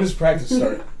nails. when does practice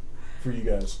start for you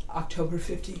guys? October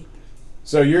 15th.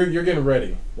 So you're getting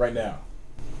ready right now.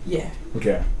 Yeah.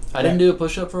 Okay. I didn't do a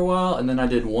push-up for a while, and then I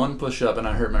did one push-up, and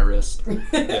I hurt my wrist.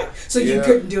 So you Yeah.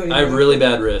 couldn't do anything. I have really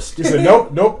bad wrist. You said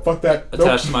nope, fuck that. Nope.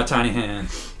 Attached to my tiny hand.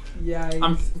 Yeah.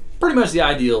 I'm pretty much the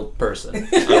ideal person,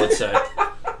 I would say.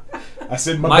 I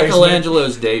said my basement.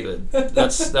 Michelangelo's David.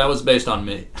 That was based on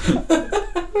me.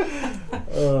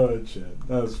 Oh, Chad,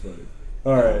 that was funny.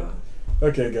 All right.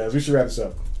 Okay, guys, we should wrap this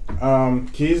up.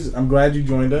 Keys, I'm glad you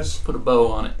joined us. Put a bow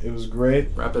on it. It was great.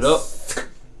 Wrap it up.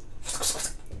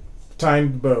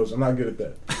 Timed bows. I'm not good at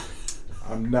that.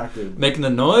 I'm not good at that. Making the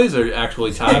noise or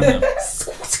actually time them?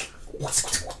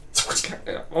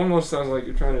 It almost sounds like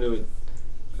you're trying to do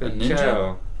A a ninja?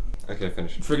 cow. Okay,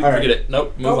 finish it. Forget it.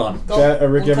 Nope. Move on. Chad,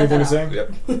 Rick, We'll cut everything to that say? out.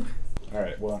 Yep. All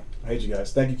right, well, I hate you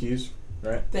guys. Thank you, Keys.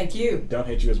 Right? Thank you. Don't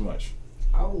hate you as much.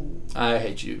 Oh. I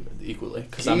hate you equally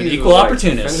because I'm an Keys equal was, like,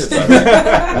 opportunist. offended by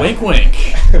that. Wink, wink.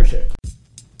 Okay.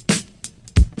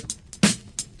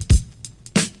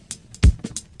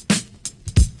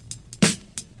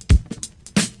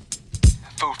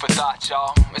 Food for thought,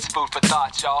 y'all. It's food for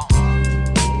thought, y'all.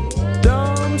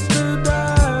 Dumpster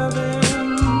diving.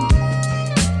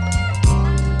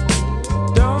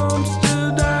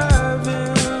 Dumpster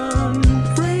diving.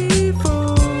 Free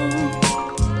food.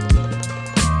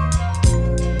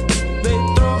 They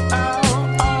throw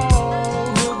out all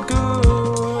the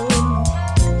good.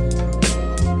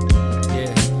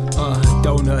 Yeah,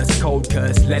 donuts, cold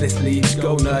cuts, lettuce leaves,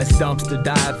 go nuts, dumpster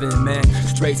diving, man.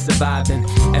 Straight surviving.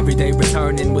 Every day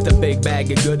returning with a big bag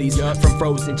of goodies. From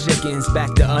frozen chickens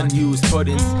back to unused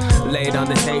puddings. Lay it on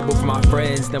the table for my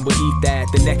friends, then we'll eat that.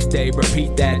 The next day,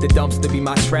 repeat that. The dumpster be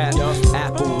my trap.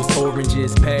 Apples,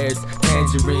 oranges, pears,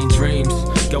 tangerine dreams.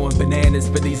 Going bananas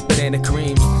for these banana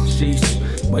creams. Sheesh.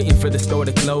 Waiting for the store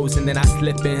to close, and then I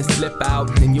slip in, slip out,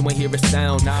 and you ain't hear a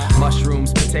sound.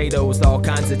 Mushrooms, potatoes, all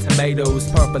kinds of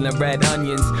tomatoes, purple and red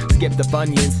onions. Skip the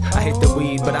Funyuns. I hit the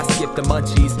weed, but I skip the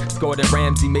munchies. Gordon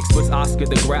Ramsay mixed with Oscar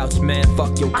the Grouch. Man,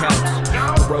 fuck your couch.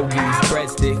 Pierogies,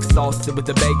 breadsticks, salsa with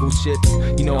the bagel chips.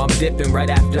 You know I'm dipping right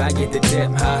after I get the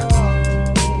dip, huh?